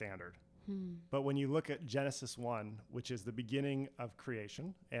to his standard. But when you look at Genesis 1, which is the beginning of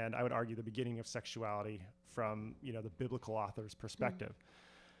creation, and I would argue the beginning of sexuality from, the biblical author's perspective,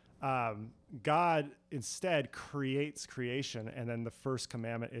 God instead creates creation. And then the first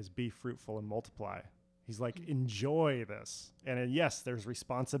commandment is be fruitful and multiply. He's like, enjoy this. And then, yes, there's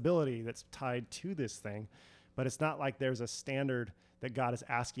responsibility that's tied to this thing, but it's not like there's a standard that God is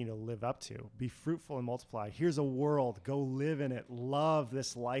asking you to live up to. Be fruitful and multiply. Here's a world. Go live in it. Love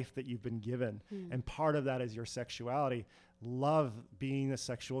this life that you've been given. And part of that is your sexuality. Love being a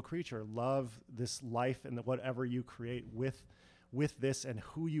sexual creature. Love this life and whatever you create with this and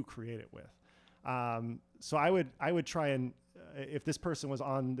who you create it with. So I would try and, if this person was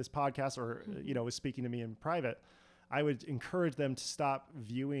on this podcast or, was speaking to me in private, I would encourage them to stop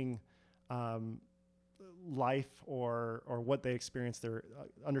viewing life or what they experience their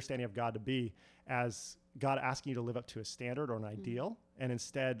understanding of God to be as God asking you to live up to a standard or an ideal, and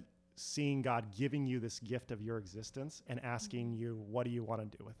instead seeing God giving you this gift of your existence and asking you, what do you want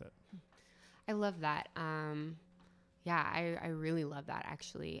to do with it? I love that. I really love that,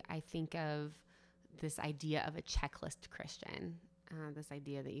 actually. I think of this idea of a checklist Christian, this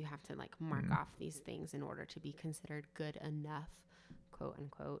idea that you have to mark off these things in order to be considered good enough, quote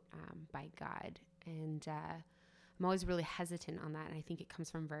unquote, by God. And I'm always really hesitant on that. And I think it comes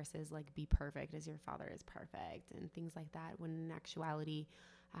from verses like, be perfect as your Father is perfect, and things like that. When in actuality,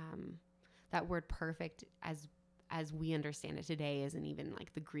 that word perfect as we understand it today isn't even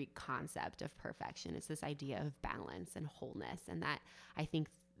like the Greek concept of perfection. It's this idea of balance and wholeness. And that, I think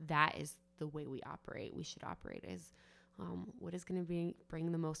that is the way we operate. We should operate as what is going to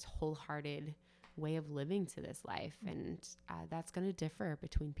bring the most wholehearted way of living to this life. And that's going to differ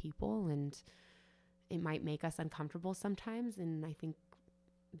between people, and it might make us uncomfortable sometimes. And I think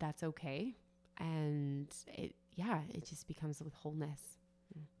that's okay. And it just becomes with wholeness.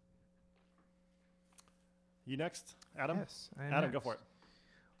 You next, Adam? Yes, Adam, go for it.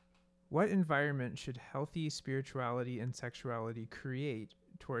 What environment should healthy spirituality and sexuality create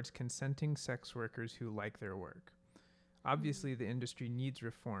towards consenting sex workers who like their work? Obviously, the industry needs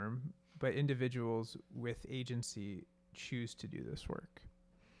reform, but individuals with agency choose to do this work.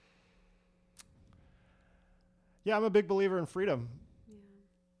 Yeah, I'm a big believer in freedom.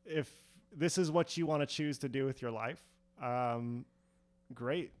 Yeah. If this is what you want to choose to do with your life,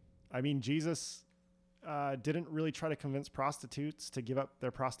 great. I mean, Jesus didn't really try to convince prostitutes to give up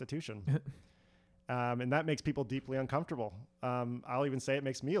their prostitution. And that makes people deeply uncomfortable. I'll even say it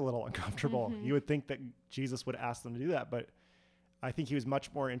makes me a little uncomfortable. You would think that Jesus would ask them to do that, but I think he was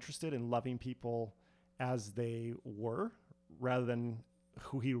much more interested in loving people as they were rather than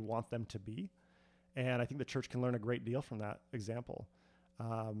who he would want them to be. And I think the church can learn a great deal from that example.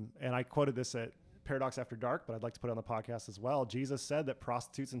 And I quoted this at Paradox After Dark, but I'd like to put it on the podcast as well. Jesus said that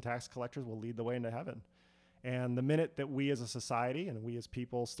prostitutes and tax collectors will lead the way into heaven. And the minute that we as a society and we as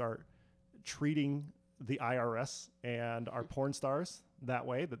people start treating the IRS and our porn stars that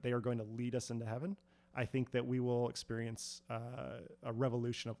way, that they are going to lead us into heaven, I think that we will experience a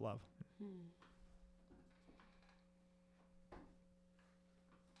revolution of love.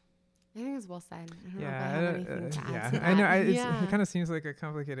 I think it's well said. I don't know if I Yeah, have anything to add yeah. to that. I know. Yeah. It kind of seems like a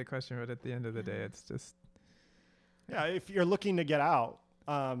complicated question, but at the end of the day, it's just Yeah, if you're looking to get out,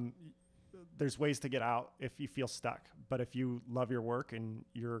 there's ways to get out if you feel stuck. But if you love your work and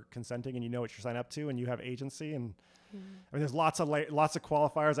you're consenting and you know what you're signing up to and you have agency, and I mean, there's lots of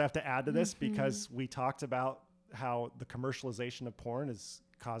qualifiers I have to add to this because we talked about how the commercialization of porn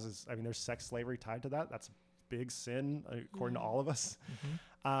causes. I mean, there's sex slavery tied to that. That's a big sin according to all of us.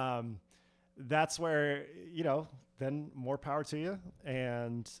 That's where, then more power to you.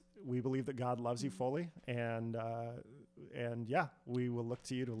 And we believe that God loves you fully. And yeah, we will look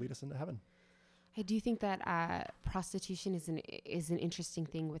to you to lead us into heaven. I do think that prostitution is an interesting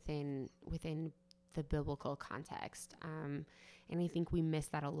thing within the biblical context, and I think we miss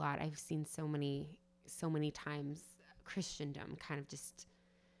that a lot. I've seen so many times Christendom kind of just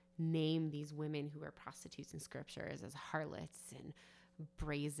name these women who are prostitutes in scriptures as harlots and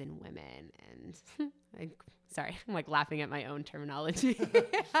brazen women, and I'm like laughing at my own terminology.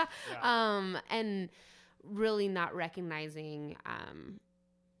 Yeah. And really not recognizing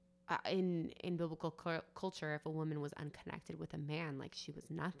in biblical culture, if a woman was unconnected with a man, like she was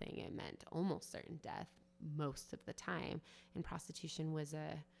nothing. It meant almost certain death most of the time, and prostitution was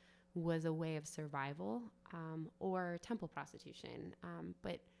a way of survival, or temple prostitution.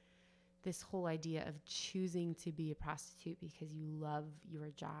 But this whole idea of choosing to be a prostitute because you love your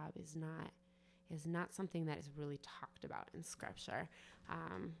job is not something that is really talked about in scripture.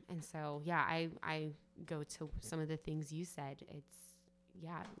 And so, yeah, I go to some of the things you said.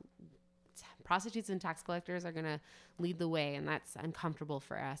 Prostitutes and tax collectors are going to lead the way, and that's uncomfortable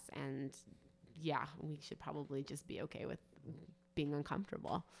for us. And yeah, we should probably just be okay with being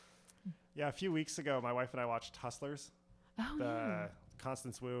uncomfortable. Yeah. A few weeks ago, my wife and I watched Hustlers, the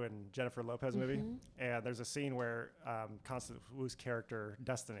Constance Wu and Jennifer Lopez movie. And there's a scene where Constance Wu's character,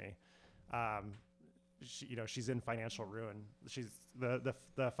 Destiny, she's in financial ruin. She's the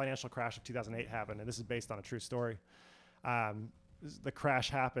financial crash of 2008 happened, and this is based on a true story. The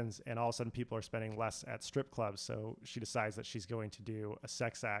crash happens, and all of a sudden people are spending less at strip clubs. So she decides that she's going to do a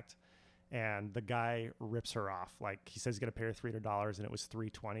sex act, and the guy rips her off. Like, he says he's going to pay her $300, and it was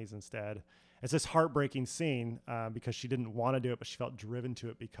 $320s instead. It's this heartbreaking scene because she didn't want to do it, but she felt driven to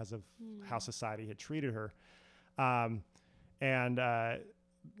it because of how society had treated her.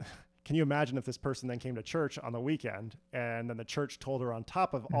 Can you imagine if this person then came to church on the weekend, and then the church told her, on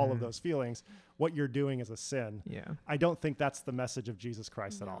top of all of those feelings, what you're doing is a sin? Yeah. I don't think that's the message of Jesus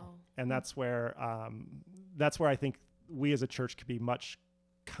Christ at all. And that's where I think we as a church could be much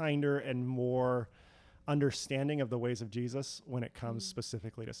kinder and more understanding of the ways of Jesus when it comes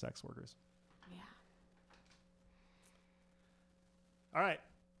specifically to sex workers. Yeah. All right.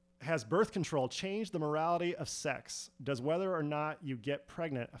 Has birth control changed the morality of sex? Does whether or not you get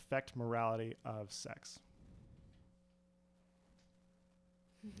pregnant affect morality of sex?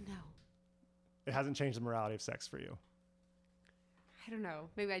 No. It hasn't changed the morality of sex for you. I don't know.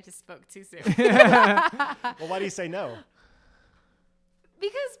 Maybe I just spoke too soon. Well, why do you say no?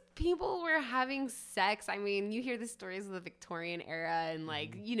 Because people were having sex. I mean, you hear the stories of the Victorian era, and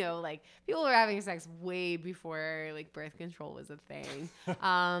people were having sex way before birth control was a thing.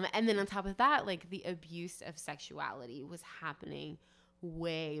 And then on top of that, the abuse of sexuality was happening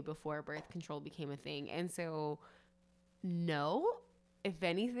way before birth control became a thing. And so, no, if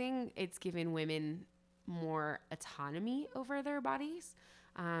anything, it's given women more autonomy over their bodies.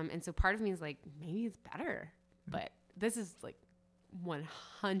 And so part of me is maybe it's better, but this is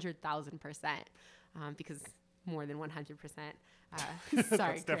 100,000%, because more than 100%. Sorry,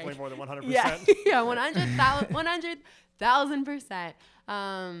 That's definitely more than 100%. Yeah, 100,000%.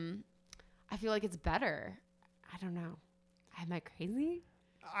 I feel like it's better. I don't know. Am I crazy?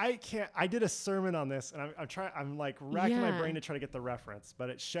 I did a sermon on this, and I'm racking my brain to try to get the reference, but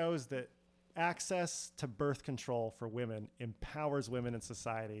it shows that access to birth control for women empowers women in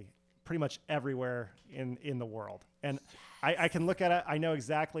society pretty much everywhere in the world. And I can look at it. I know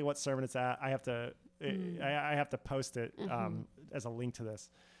exactly what sermon it's at. I have to post it as a link to this.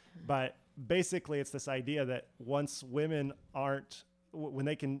 But basically, it's this idea that once women when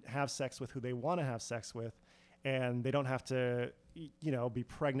they can have sex with who they want to have sex with, and they don't have to, be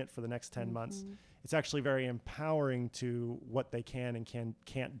pregnant for the next 10 months, it's actually very empowering to what they can and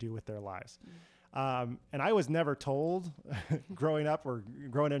can't do with their lives. And I was never told growing up or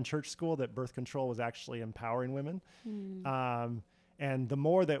growing in church school that birth control was actually empowering women. And the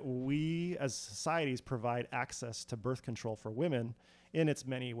more that we as societies provide access to birth control for women in its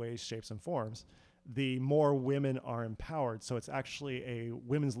many ways, shapes, and forms, the more women are empowered. So it's actually a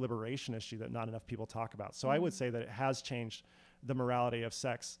women's liberation issue that not enough people talk about. So I would say that it has changed the morality of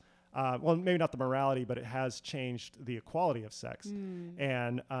sex. Well, maybe not the morality, but it has changed the equality of sex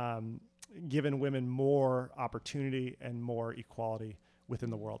and given women more opportunity and more equality within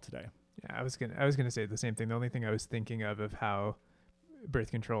the world today. Yeah, I was gonna say the same thing. The only thing I was thinking of how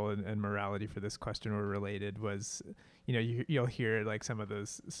birth control and morality for this question were related was, you'll hear like some of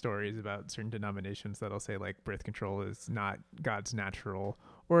those stories about certain denominations that'll say like birth control is not God's natural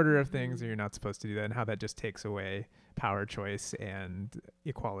order of things, or you're not supposed to do that, and how that just takes away power, choice, and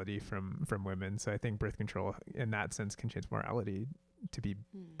equality from women. So I think birth control in that sense can change morality to be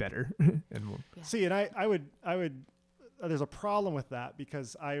better. And See, and I would there's a problem with that,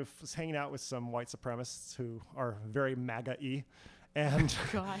 because I was hanging out with some white supremacists who are very MAGA-y. And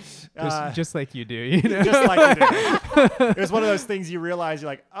just like you do, just like you do. It was one of those things you realize,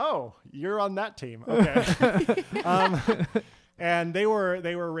 you're like, oh, you're on that team. Okay. And they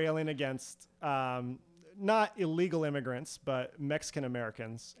were railing against not illegal immigrants, but Mexican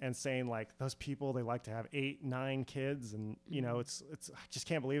Americans, and saying like, those people, they like to have 8, 9 kids. And, it's I just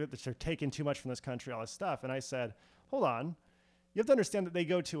can't believe it that they're taking too much from this country, all this stuff. And I said, hold on, you have to understand that they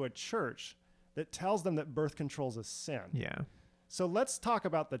go to a church that tells them that birth control is a sin. Yeah. So let's talk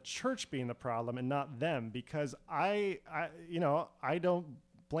about the church being the problem and not them, because I don't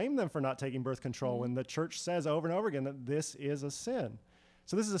blame them for not taking birth control when the church says over and over again that this is a sin.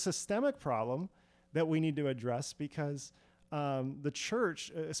 So this is a systemic problem that we need to address, because the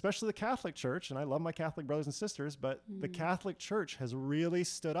church, especially the Catholic Church, and I love my Catholic brothers and sisters, but the Catholic Church has really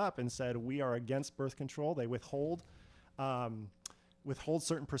stood up and said, we are against birth control. They withhold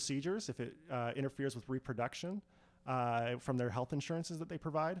certain procedures if it interferes with reproduction. From their health insurances that they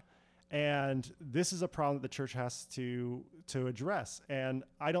provide. And this is a problem that the church has to address. And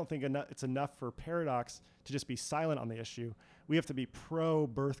I don't think it's enough for Paradox to just be silent on the issue. We have to be pro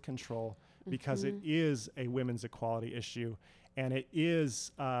birth control, because it is a women's equality issue, and it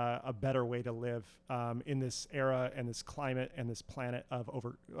is a better way to live in this era and this climate and this planet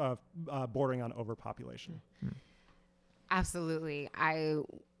of bordering on overpopulation. Absolutely. I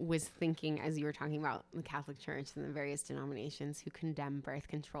was thinking, as you were talking about the Catholic Church and the various denominations who condemn birth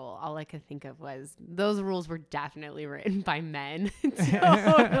control, all I could think of was those rules were definitely written by men.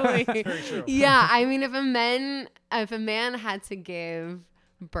 Totally. Very true. Yeah. I mean, if a man had to give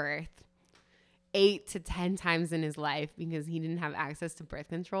birth 8 to 10 times in his life because he didn't have access to birth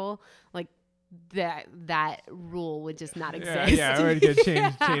control, like, that rule would just not exist. Yeah, it would get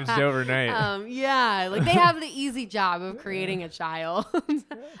changed overnight. Like they have the easy job of creating a child.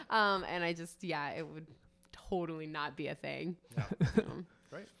 And I just, it would totally not be a thing. No.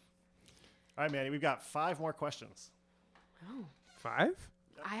 Right. All right, Manny, we've got 5 more questions. Oh. 5?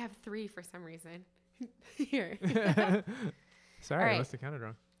 I have 3 for some reason. Here. Sorry, right. I must have counted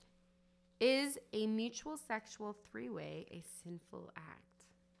wrong. Is a mutual sexual 3-way a sinful act?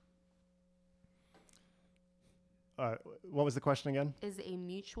 What was the question again? Is a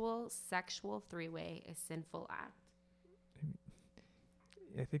mutual sexual 3-way a sinful act?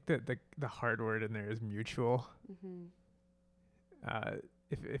 I think that the hard word in there is mutual.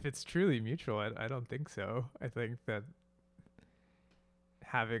 If it's truly mutual, I don't think so. I think that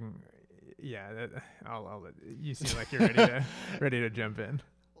having, I'll let you seem like you're ready to jump in.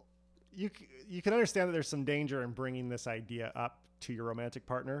 You can understand that there's some danger in bringing this idea up to your romantic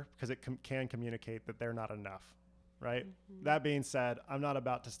partner, because it can communicate that they're not enough. Right. That being said, I'm not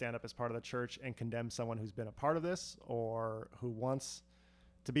about to stand up as part of the church and condemn someone who's been a part of this or who wants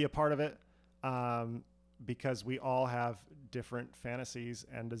to be a part of it, because we all have different fantasies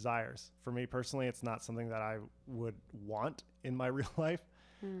and desires. For me personally, it's not something that I would want in my real life.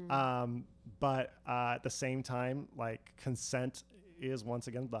 But at the same time, like, consent is once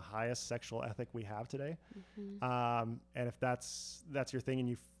again the highest sexual ethic we have today. And if that's your thing,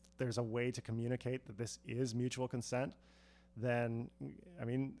 and there's a way to communicate that this is mutual consent, then, I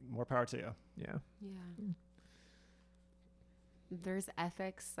mean, more power to you. Yeah. There's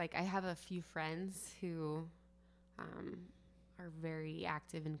ethics. Like, I have a few friends who are very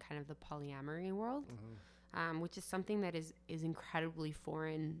active in kind of the polyamory world, which is something that is incredibly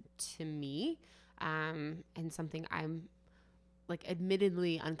foreign to me, and something I'm, like,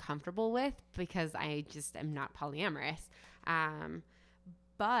 admittedly uncomfortable with, because I just am not polyamorous.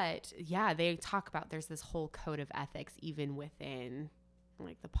 But yeah, they talk about there's this whole code of ethics even within,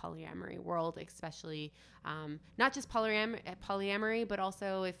 like, the polyamory world, especially not just polyamory, but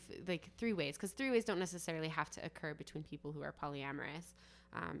also if, like, 3-ways, because 3-ways don't necessarily have to occur between people who are polyamorous.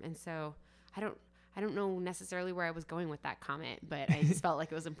 And so I don't know necessarily where I was going with that comment, but I just felt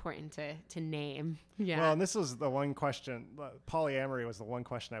like it was important to name. Yeah. Well, and this was the one question, polyamory was the one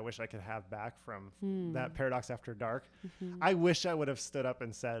question I wish I could have back from that Paradox After Dark. I wish I would have stood up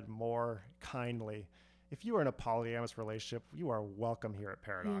and said more kindly, if you are in a polyamorous relationship, you are welcome here at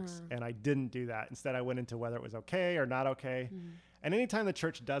Paradox. And I didn't do that. Instead, I went into whether it was okay or not okay. And anytime the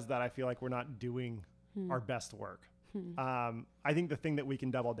church does that, I feel like we're not doing our best work. I think the thing that we can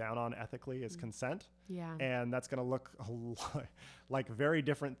double down on ethically is consent. Yeah. And that's going to look a lot like very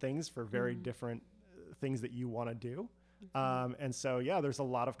different things for very different things that you want to do. And so, yeah, there's a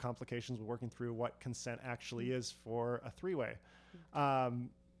lot of complications with working through what consent actually is for a three-way.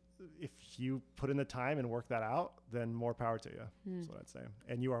 If you put in the time and work that out, then more power to you. That's what I'd say.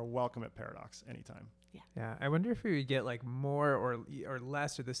 And you are welcome at Paradox anytime. Yeah, I wonder if we would get like more or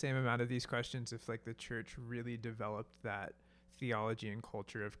less or the same amount of these questions if like the church really developed that theology and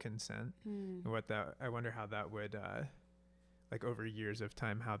culture of consent. And I wonder how that would, like over years of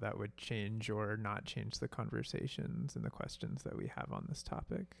time, how that would change or not change the conversations and the questions that we have on this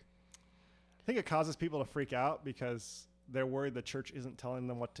topic. I think it causes people to freak out because they're worried the church isn't telling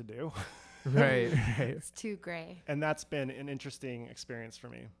them what to do. Right. It's too gray. And that's been an interesting experience for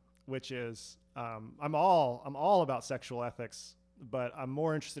me, which is I'm all about sexual ethics, but I'm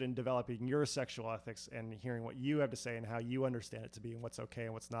more interested in developing your sexual ethics and hearing what you have to say and how you understand it to be and what's okay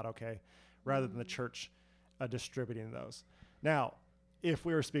and what's not okay, rather than the church distributing those. Now, if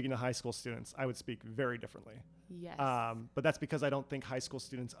we were speaking to high school students, I would speak very differently. Yes. But that's because I don't think high school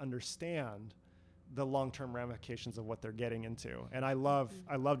students understand the long-term ramifications of what they're getting into. And I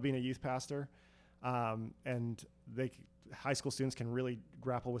loved being a youth pastor, and high school students can really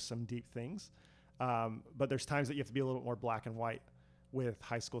grapple with some deep things. But there's times that you have to be a little bit more black and white with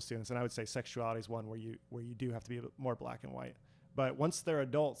high school students. And I would say sexuality is one where you do have to be a bit more black and white. But once they're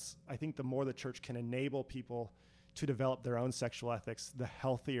adults, I think the more the church can enable people to develop their own sexual ethics, the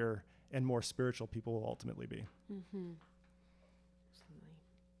healthier and more spiritual people will ultimately be. Absolutely.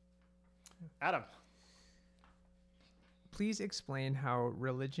 Adam. Please explain how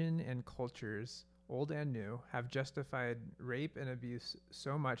religion and cultures, old and new, have justified rape and abuse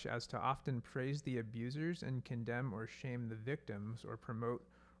so much as to often praise the abusers and condemn or shame the victims, or promote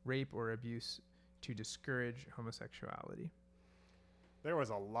rape or abuse to discourage homosexuality. There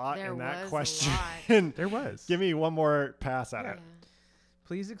was a lot There in that was a question. There was. Give me one more pass at it.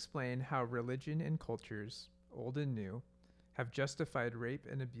 Please explain how religion and cultures, old and new, have justified rape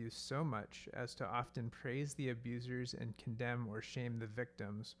and abuse so much as to often praise the abusers and condemn or shame the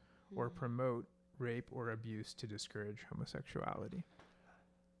victims, or promote rape or abuse to discourage homosexuality.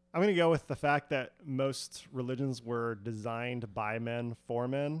 I'm going to go with the fact that most religions were designed by men for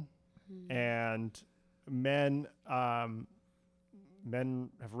men, and men have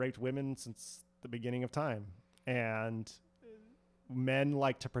raped women since the beginning of time, and men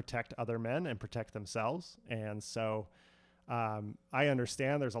like to protect other men and protect themselves. And so I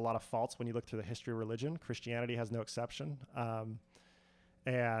understand there's a lot of faults when you look through the history of religion. Christianity has no exception.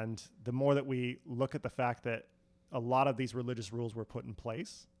 And the more that we look at the fact that a lot of these religious rules were put in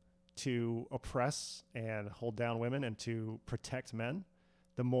place to oppress and hold down women and to protect men,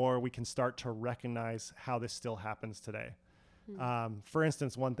 the more we can start to recognize how this still happens today. For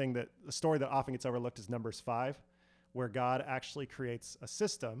instance, a story that often gets overlooked is Numbers 5, where God actually creates a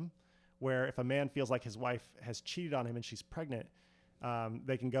system where if a man feels like his wife has cheated on him and she's pregnant,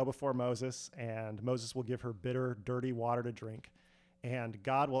 they can go before Moses, and Moses will give her bitter, dirty water to drink. And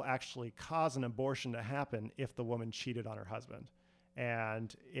God will actually cause an abortion to happen if the woman cheated on her husband.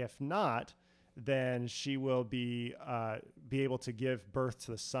 And if not, then she will be able to give birth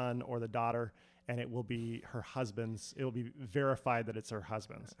to the son or the daughter, and it will be her husband's. It will be verified that it's her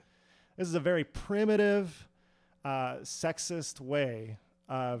husband's. This is a very primitive, sexist way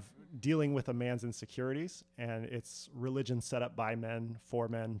of dealing with a man's insecurities, and it's religion set up by men for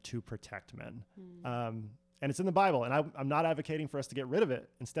men to protect men. And it's in the Bible, and I'm not advocating for us to get rid of it.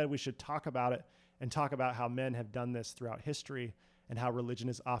 Instead, we should talk about it and talk about how men have done this throughout history and how religion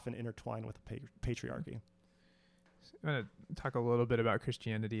is often intertwined with the patriarchy. I'm going to talk a little bit about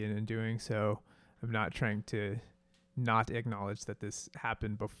Christianity, and in doing so, I'm not trying to not acknowledge that this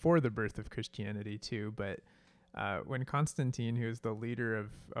happened before the birth of Christianity too, but when Constantine, who was the leader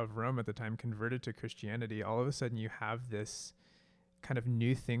of Rome at the time, converted to Christianity, all of a sudden you have this kind of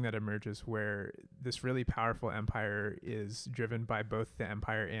new thing that emerges where this really powerful empire is driven by both the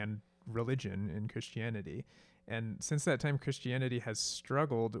empire and religion in Christianity. And since that time, Christianity has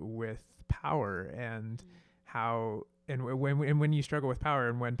struggled with power and when you struggle with power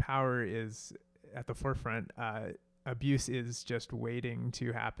and when power is at the forefront, abuse is just waiting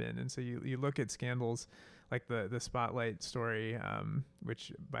to happen. And so you look at scandals like the Spotlight story,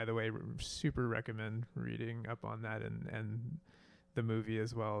 which, by the way, super recommend reading up on that, and the movie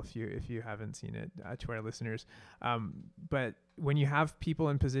as well if you haven't seen it, to our listeners. But when you have people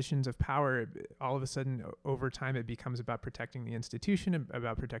in positions of power, all of a sudden over time it becomes about protecting the institution,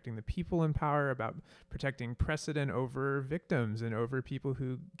 about protecting the people in power, about protecting precedent over victims and over people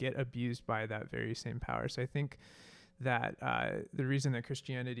who get abused by that very same power. So I think that the reason that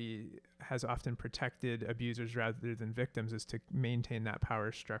Christianity has often protected abusers rather than victims is to maintain that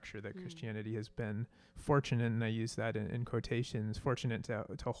power structure that Christianity has been fortunate, and I use that in quotations, fortunate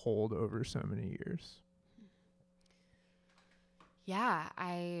to hold over so many years. Yeah,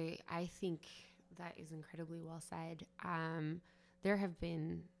 I think that is incredibly well said. There have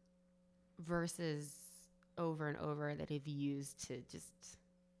been verses over and over that have used to just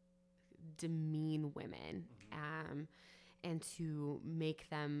demean women, and to make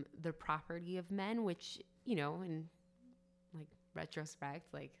them the property of men, which, you know, in like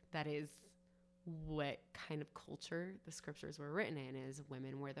retrospect, like that is what kind of culture the scriptures were written in, is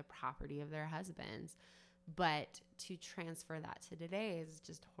women were the property of their husbands. But to transfer that to today is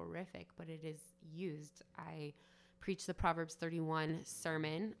just horrific, but it is used. I preached the Proverbs 31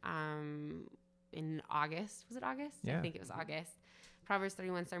 sermon in August. Was it August? Yeah. I think it was August. Proverbs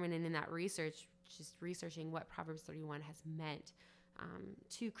 31 sermon, and in that research, just researching what Proverbs 31 has meant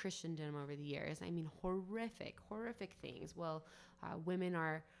to Christendom over the years. I mean, horrific things. Well, women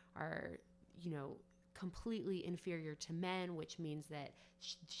are, you know, completely inferior to men, which means that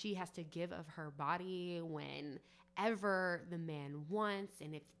she has to give of her body whenever the man wants,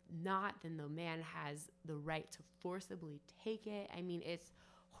 and if not, then the man has the right to forcibly take it. I mean, it's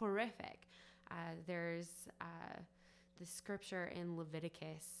horrific. There's the scripture in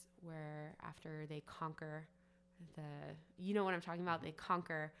Leviticus where after they conquer you know what I'm talking about? They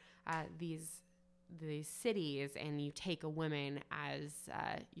conquer these cities, and you take a woman as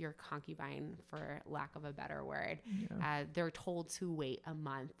your concubine, for lack of a better word. Yeah. They're told to wait a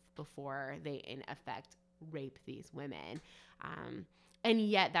month before they, in effect, rape these women. And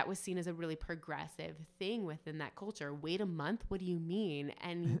yet that was seen as a really progressive thing within that culture. Wait a month? What do you mean?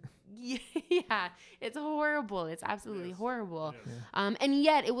 And yeah, it's horrible. It's absolutely horrible. Yeah. And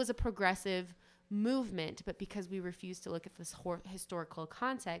yet it was a progressive movement, but because we refuse to look at this historical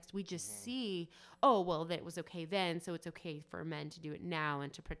context, we just see, oh, well, that was okay then, so it's okay for men to do it now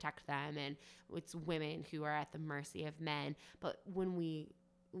and to protect them, and it's women who are at the mercy of men. But when we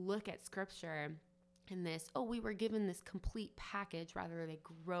look at scripture and this, oh, we were given this complete package rather than a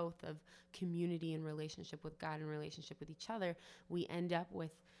growth of community and relationship with God and relationship with each other, we end up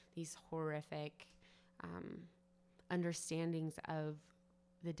with these horrific understandings of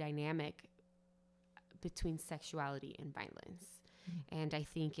the dynamic between sexuality and violence. And I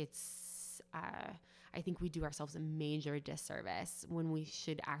think I think we do ourselves a major disservice when we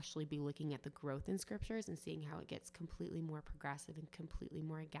should actually be looking at the growth in scriptures and seeing how it gets completely more progressive and completely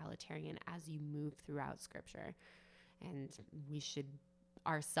more egalitarian as you move throughout scripture. And we should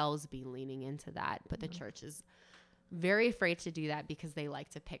ourselves be leaning into that. But the church is very afraid to do that because they like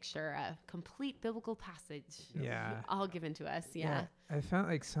to picture a complete biblical passage all given to us. Yeah. I found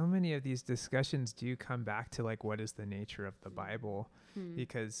like so many of these discussions do come back to like, what is the nature of the Bible?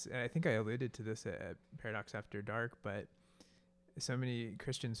 Because I think I alluded to this at Paradox After Dark, but so many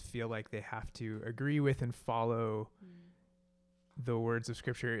Christians feel like they have to agree with and follow the words of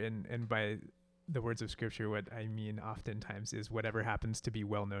scripture. And by the words of scripture, what I mean oftentimes is whatever happens to be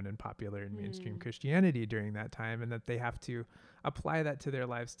well known and popular in mainstream Christianity during that time, and that they have to apply that to their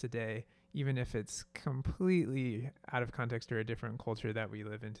lives today, even if it's completely out of context or a different culture that we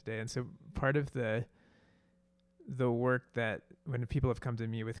live in today. And so part of the work that when people have come to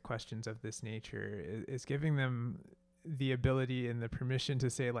me with questions of this nature is giving them the ability and the permission to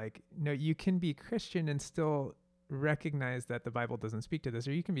say, like, no, you can be Christian and still recognize that the Bible doesn't speak to this,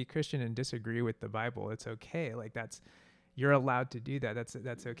 or you can be Christian and disagree with the Bible. It's okay. Like you're allowed to do that.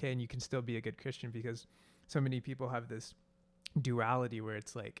 That's okay. And you can still be a good Christian, because so many people have this duality where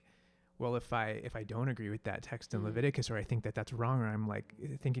it's like, well, if I don't agree with that text in Leviticus, or I think that that's wrong, or I'm like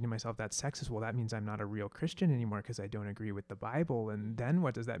thinking to myself that's sexist, well, that means I'm not a real Christian anymore because I don't agree with the Bible. And then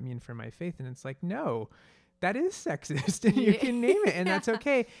what does that mean for my faith? And it's like, no, that is sexist, and you can name it, and that's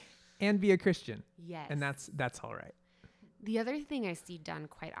okay. And be a Christian. Yes. And that's all right. The other thing I see done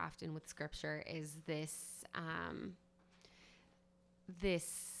quite often with scripture is this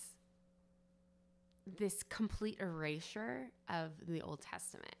complete erasure of the Old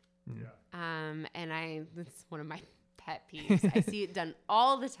Testament. Yeah. And it's one of my pet peeves. I see it done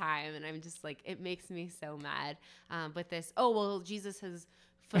all the time, and I'm just like, it makes me so mad. But this, oh, well, Jesus has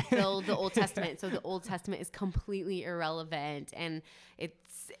fulfilled the Old Testament, so the Old Testament is completely irrelevant, and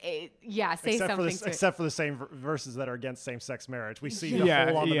say something except for the same verses that are against same-sex marriage. We see the Yeah,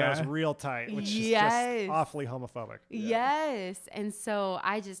 hole on the yeah. nose real tight, which is Yes. just awfully homophobic. Yes. And so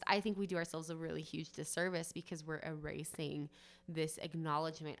I think we do ourselves a really huge disservice because we're erasing this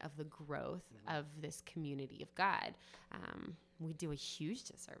acknowledgement of the growth of this community of God. We do a huge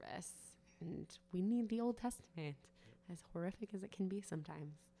disservice, and we need the Old Testament, as horrific as it can be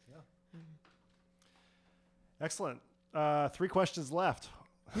sometimes. Yeah. Excellent. 3 questions left.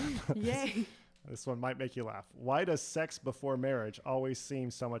 Yay. This one might make you laugh. Why does sex before marriage always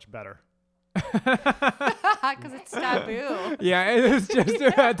seem so much better? Because it's taboo. Yeah, I was just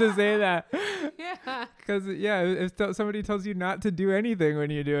about to say that. Yeah. Because, if somebody tells you not to do anything when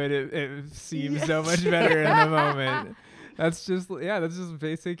you do it, it seems so much better in the moment. That's just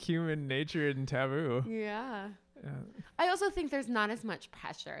basic human nature and taboo. Yeah. Yeah. I also think there's not as much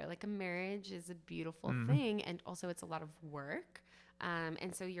pressure. Like, a marriage is a beautiful thing, and also it's a lot of work.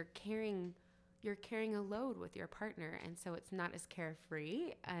 And so you're carrying a load with your partner, and so it's not as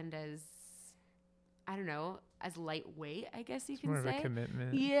carefree and as, I don't know, as lightweight, I guess you can More say. of a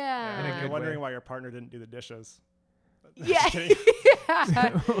commitment. Yeah. In a You're good wondering way. why your partner didn't do the dishes. Yeah.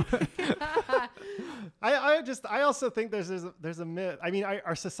 I also think there's a myth. I mean,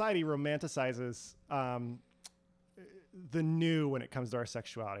 our society romanticizes the new when it comes to our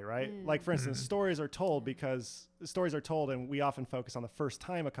sexuality, right? Like, for instance, stories are told and we often focus on the first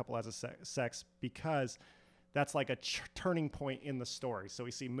time a couple has a sex because that's like a turning point in the story. So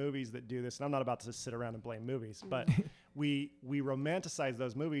we see movies that do this, and I'm not about to sit around and blame movies, but we romanticize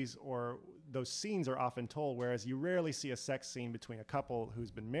those movies, or those scenes are often told, whereas you rarely see a sex scene between a couple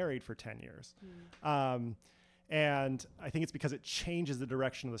who's been married for 10 years. And I think it's because it changes the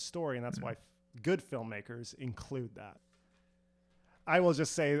direction of the story, and that's why good filmmakers include that. I will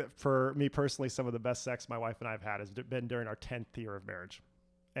just say that for me personally, some of the best sex my wife and I have had has been during our 10th year of marriage.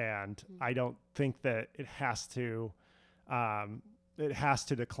 And I don't think that it has to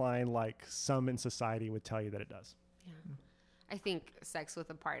decline like some in society would tell you that it does. Yeah. I think sex with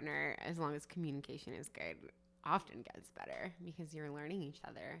a partner, as long as communication is good, often gets better because you're learning each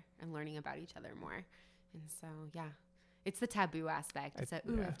other and learning about each other more. And so, yeah, it's the taboo aspect. It's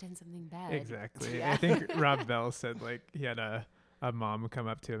I've done something bad. Exactly. Yeah. I think Rob Bell said, like, he had a mom come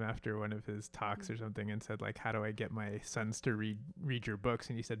up to him after one of his talks or something and said, like, how do I get my sons to read your books?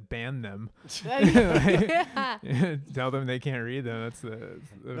 And he said, ban them. Tell them they can't read them. That's the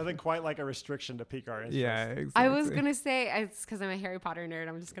Nothing quite like a restriction to pique our interest. yeah, exactly. I was going to say, it's because I'm a Harry Potter nerd,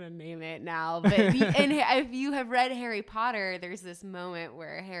 I'm just going to name it now. But if you have read Harry Potter, there's this moment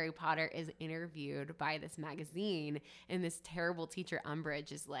where Harry Potter is interviewed by this magazine, and this terrible teacher,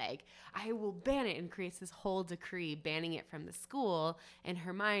 Umbridge, is like, I will ban it, and creates this whole decree banning it from the school. And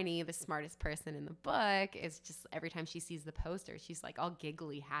Hermione, the smartest person in the book, is just, every time she sees the poster, she's like all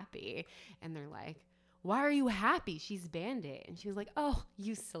giggly happy. And they're like, why are you happy? She's banned it. And she was like, oh,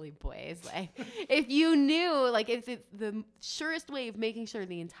 you silly boys. Like, if you knew, like, if it's the surest way of making sure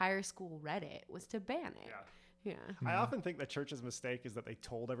the entire school read it was to ban it. Yeah. I often think the church's mistake is that they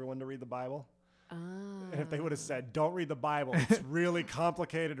told everyone to read the Bible. Oh. And if they would have said, don't read the Bible, it's really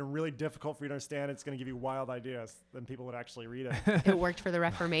complicated and really difficult for you to understand, it's going to give you wild ideas, then people would actually read it. It worked for the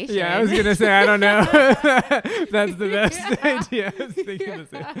Reformation. Yeah, I was going to say, I don't know. That's the best idea. I was thinking the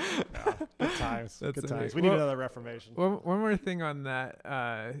same. No, good times. That's Good amazing. times. We need another Reformation. One more thing on that,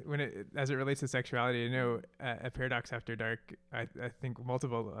 as it relates to sexuality, I know at Paradox After Dark, I think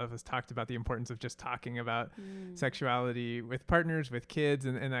multiple of us talked about the importance of just talking about sexuality with partners, with kids,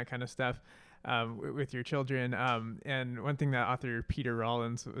 and that kind of stuff. With your children. And one thing that author Peter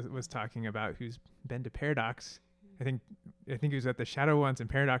Rollins was talking about, who's been to Paradox, I think he was at the Shadow once and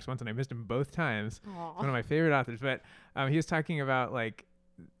Paradox once, and I missed him both times. Aww. One of my favorite authors. But he was talking about, like,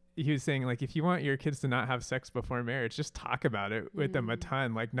 he was saying, like, if you want your kids to not have sex before marriage, just talk about it with them a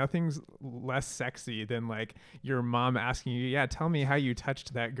ton. Like, nothing's less sexy than, like, your mom asking you, yeah, tell me how you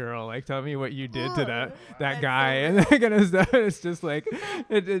touched that girl. Like, tell me what you did to that guy and that kind of stuff. It's just like,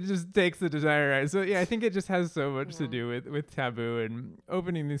 it just takes the desire out. So, yeah, I think it just has so much to do with taboo and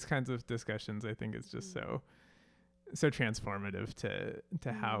opening these kinds of discussions. I think it's just so transformative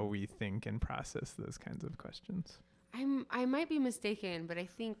to how we think and process those kinds of questions. I might be mistaken, but I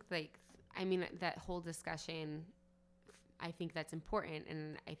think, like, that whole discussion, I think that's important.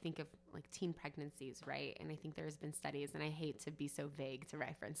 And I think of, like, teen pregnancies, right? And I think there's been studies, and I hate to be so vague to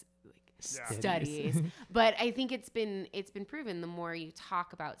reference, like, studies. But I think it's been proven the more you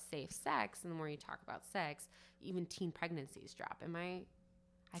talk about safe sex and the more you talk about sex, even teen pregnancies drop.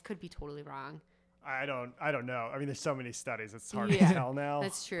 I could be totally wrong. I don't know. I mean, there's so many studies; it's hard Yeah, to tell now.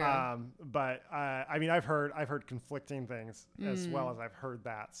 that's true. But I mean, I've heard conflicting things as well as I've heard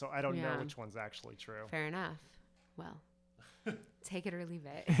that. So I don't know which one's actually true. Fair enough. Well, take it or leave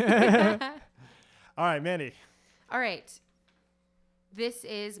it. All right, Mandy. All right. This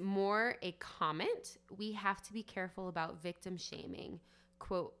is more a comment. We have to be careful about victim shaming.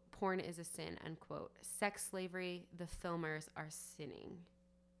 Quote, porn is a sin, unquote. Sex slavery, the filmers are sinning.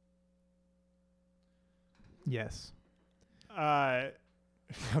 Yes.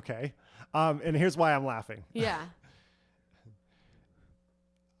 Okay. And here's why I'm laughing. Yeah.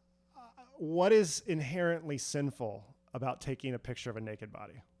 What is inherently sinful about taking a picture of a naked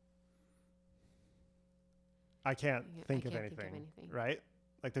body? I can't think of anything, right?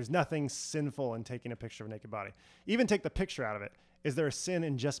 Like there's nothing sinful in taking a picture of a naked body. Even take the picture out of it. Is there a sin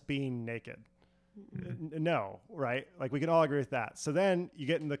in just being naked? No, right? Like we can all agree with that. So then you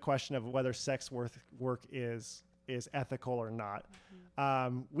get into the question of whether sex work is ethical or not.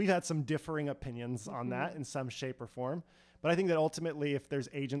 We've had some differing opinions on that in some shape or form, but I think that ultimately, if there's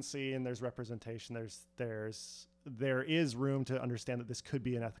agency and there's representation, there is room to understand that this could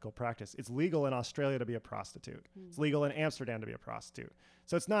be an ethical practice. It's legal in Australia to be a prostitute. It's legal in Amsterdam to be a prostitute.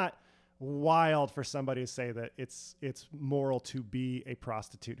 So it's not wild for somebody to say that it's moral to be a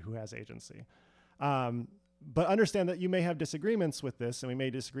prostitute who has agency. But understand that you may have disagreements with this and we may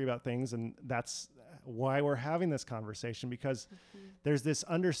disagree about things. And that's why we're having this conversation, because there's this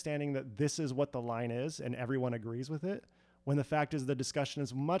understanding that this is what the line is and everyone agrees with it, when the fact is the discussion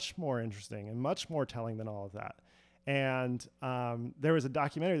is much more interesting and much more telling than all of that. And there was a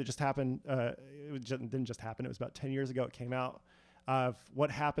documentary that just happened. Didn't just happen. It was about 10 years ago. It came out of what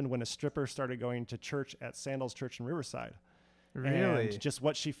happened when a stripper started going to church at Sandals Church in Riverside. Really? And just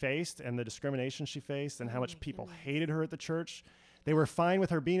what she faced and the discrimination she faced and how much people hated her at the church. They were fine with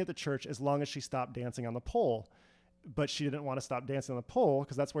her being at the church as long as she stopped dancing on the pole. But she didn't want to stop dancing on the pole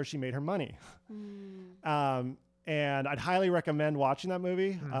because that's where she made her money. And I'd highly recommend watching that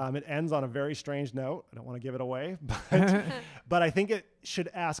movie. It ends on a very strange note. I don't want to give it away, but I think it should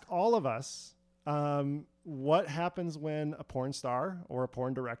ask all of us, what happens when a porn star or a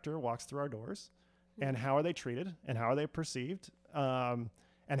porn director walks through our doors, and how are they treated and how are they perceived? And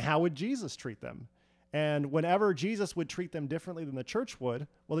how would Jesus treat them? And whenever Jesus would treat them differently than the church would,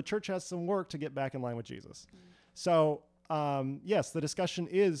 well, the church has some work to get back in line with Jesus. So, yes, the discussion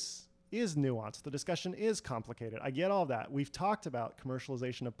is nuanced. The discussion is complicated. I get all that. We've talked about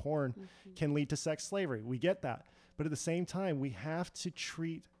commercialization of porn can lead to sex slavery. We get that. But at the same time, we have to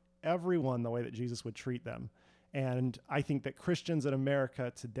treat everyone the way that Jesus would treat them. And I think that Christians in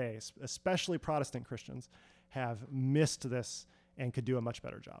America today, especially Protestant Christians, have missed this and could do a much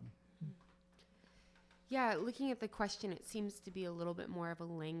better job. Yeah, looking at the question, it seems to be a little bit more of a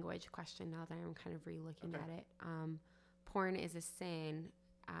language question now that I'm kind of re-looking at it. Porn is a sin.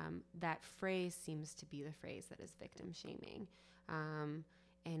 That phrase seems to be the phrase that is victim shaming.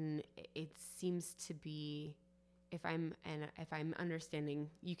 And it seems to be, if I'm understanding,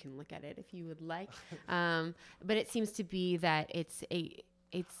 you can look at it if you would like. But it seems to be that it's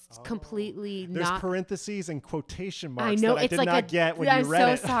completely There's not parentheses and quotation marks I know, that I it's did like not get when you read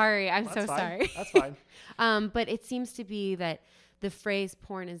it. I'm so sorry. I'm so fine. sorry. That's fine. But it seems to be that the phrase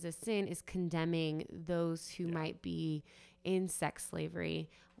porn is a sin is condemning those who might be in sex slavery.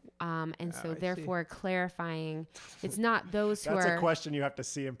 And so therefore clarifying it's not those who are. That's a question you have to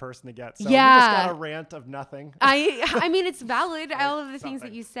see in person to get. So Yeah. you just got a rant of nothing. I mean, it's valid. All of the things that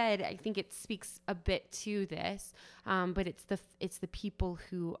something. you said, I think it speaks a bit to this. But it's the people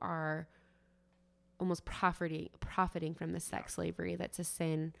who are almost profiting from the sex slavery that's a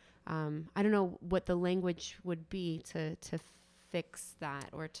sin. I don't know what the language would be to fix that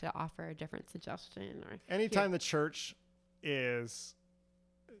or to offer a different suggestion. Or Anytime the church is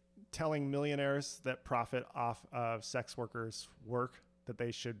telling millionaires that profit off of sex workers' work that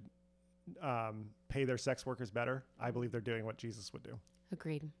they should pay their sex workers better, I believe they're doing what Jesus would do.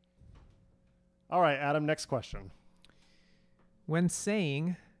 Agreed. All right, Adam, next question. When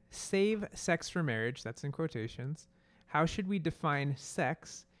saying save sex for marriage, that's in quotations, how should we define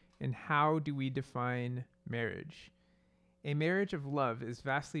sex and how do we define marriage? A marriage of love is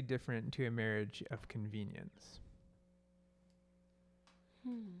vastly different to a marriage of convenience.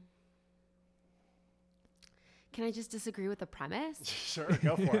 Can I just disagree with the premise? Sure,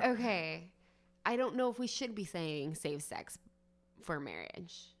 go for it. Okay. I don't know if we should be saying save sex for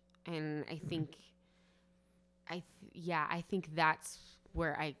marriage. And I think, I think that's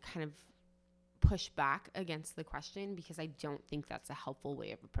where I kind of push back against the question because I don't think that's a helpful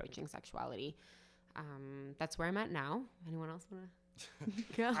way of approaching sexuality. That's where I'm at now. Anyone else want to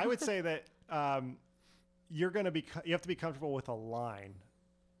go? I would say that you have to be comfortable with a line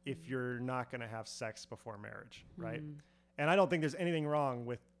if you're not going to have sex before marriage, right? And I don't think there's anything wrong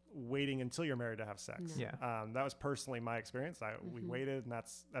with waiting until you're married to have sex. No. Yeah. That was personally my experience. We waited, and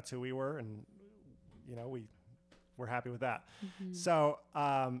that's who we were, and we're happy with that. So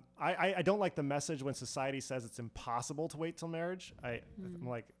I don't like the message when society says it's impossible to wait till marriage. I'm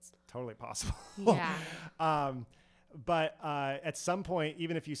like, it's totally possible. Yeah. But at some point,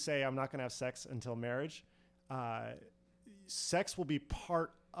 even if you say I'm not going to have sex until marriage, sex will be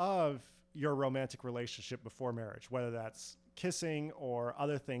part of your romantic relationship before marriage, whether that's kissing or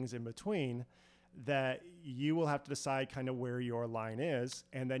other things in between, that you will have to decide kind of where your line is.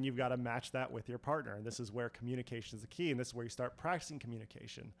 And then you've got to match that with your partner. And this is where communication is the key. And this is where you start practicing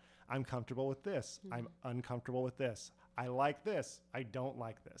communication. I'm comfortable with this. I'm uncomfortable with this. I like this. I don't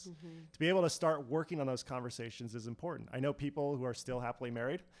like this. To be able to start working on those conversations is important. I know people who are still happily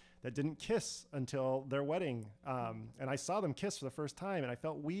married that didn't kiss until their wedding. And I saw them kiss for the first time and I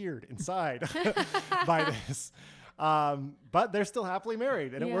felt weird inside by this. But they're still happily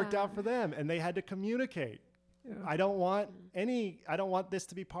married and it worked out for them and they had to communicate. Yeah. I don't want this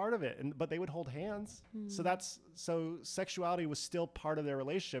to be part of it. But they would hold hands. So sexuality was still part of their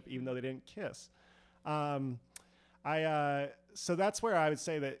relationship, even though they didn't kiss. So that's where I would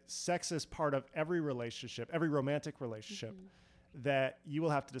say that sex is part of every relationship, every romantic relationship, that you will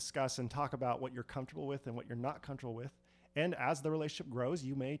have to discuss and talk about what you're comfortable with and what you're not comfortable with. And as the relationship grows,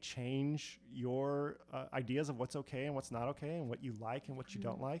 you may change your ideas of what's okay and what's not okay and what you like and what you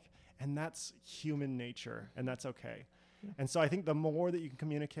don't like. And that's human nature, and that's okay. Yeah. And so I think the more that you can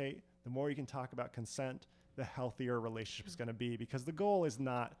communicate, the more you can talk about consent, the healthier a relationship is going to be, because the goal is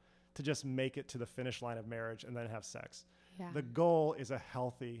not to just make it to the finish line of marriage and then have sex. Yeah. The goal is a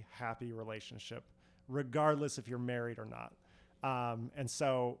healthy, happy relationship, regardless if you're married or not. And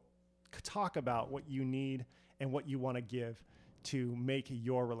so talk about what you need and what you want to give to make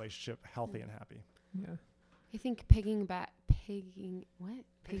your relationship healthy and happy. Yeah. I think piggybacking.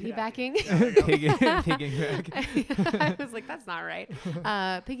 I was like, that's not right.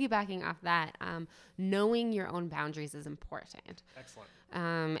 Piggybacking off that, knowing your own boundaries is important. Excellent.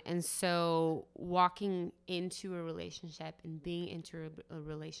 And so walking into a relationship and being into a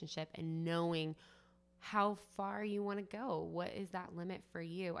relationship and knowing how far you want to go, what is that limit for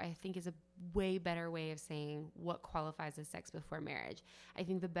you, I think is a way better way of saying what qualifies as sex before marriage. I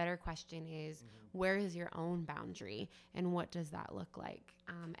think the better question is, where is your own boundary and what does that look like?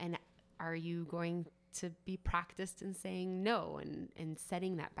 And are you going to be practiced in saying no and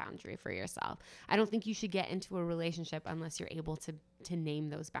setting that boundary for yourself? I don't think you should get into a relationship unless you're able to name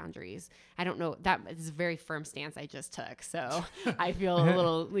those boundaries. I don't know. That is a very firm stance I just took. So I feel a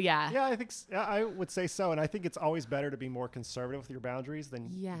little, Yeah, I would say so. And I think it's always better to be more conservative with your boundaries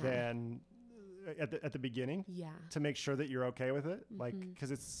than at the beginning, to make sure that you're okay with it. Like,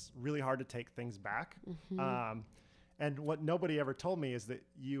 because it's really hard to take things back. And what nobody ever told me is that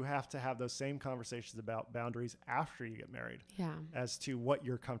you have to have those same conversations about boundaries after you get married, as to what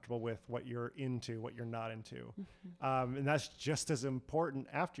you're comfortable with, what you're into, what you're not into. And that's just as important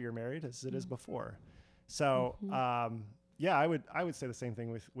after you're married as it is before. So, I would say the same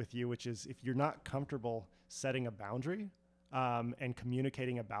thing with you, which is if you're not comfortable setting a boundary and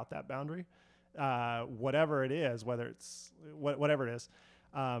communicating about that boundary, whatever it is, whatever it is,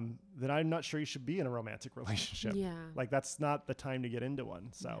 then I'm not sure you should be in a romantic relationship. Like, that's not the time to get into one.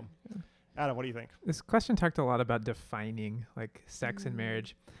 So Adam, what do you think? This question talked a lot about defining like sex and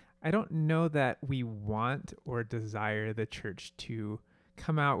marriage. I don't know that we want or desire the church to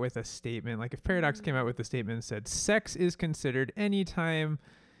come out with a statement. Like if Paradox came out with a statement and said, sex is considered anytime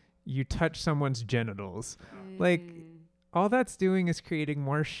you touch someone's genitals. Like all that's doing is creating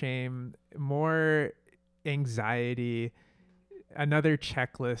more shame, more anxiety, another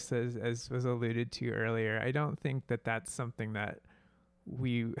checklist, as was alluded to earlier. I don't think that that's something that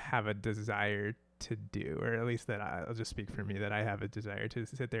we have a desire to do, or at least that I'll just speak for me, that I have a desire to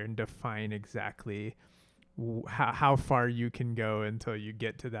sit there and define exactly how far you can go until you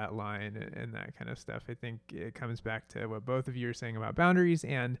get to that line and that kind of stuff. I think it comes back to what both of you are saying about boundaries,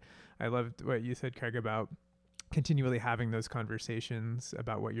 and I loved what you said, Craig, about continually having those conversations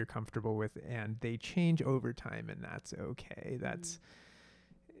about what you're comfortable with, and they change over time, and that's okay.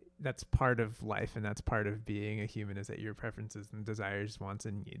 That's part of life, and that's part of being a human, is that your preferences and desires, wants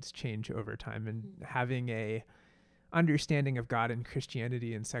and needs change over time, and having a understanding of God and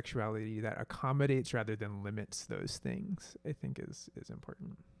Christianity and sexuality that accommodates rather than limits those things, I think is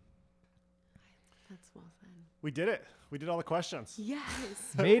important. That's well said. We did it. We did all the questions. Yes.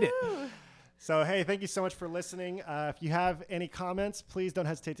 Made it. Woo. So, hey, thank you so much for listening. If you have any comments, please don't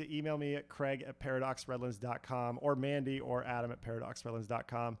hesitate to email me at craig@paradoxredlands.com or Mandy or Adam at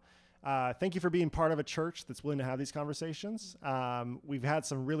paradoxredlands.com. Thank you for being part of a church that's willing to have these conversations. We've had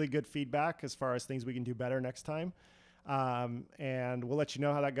some really good feedback as far as things we can do better next time. And we'll let you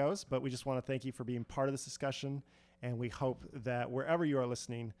know how that goes. But we just want to thank you for being part of this discussion. And we hope that wherever you are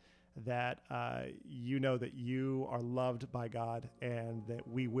listening, that you know that you are loved by God and that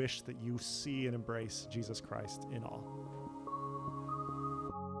we wish that you see and embrace Jesus Christ in all.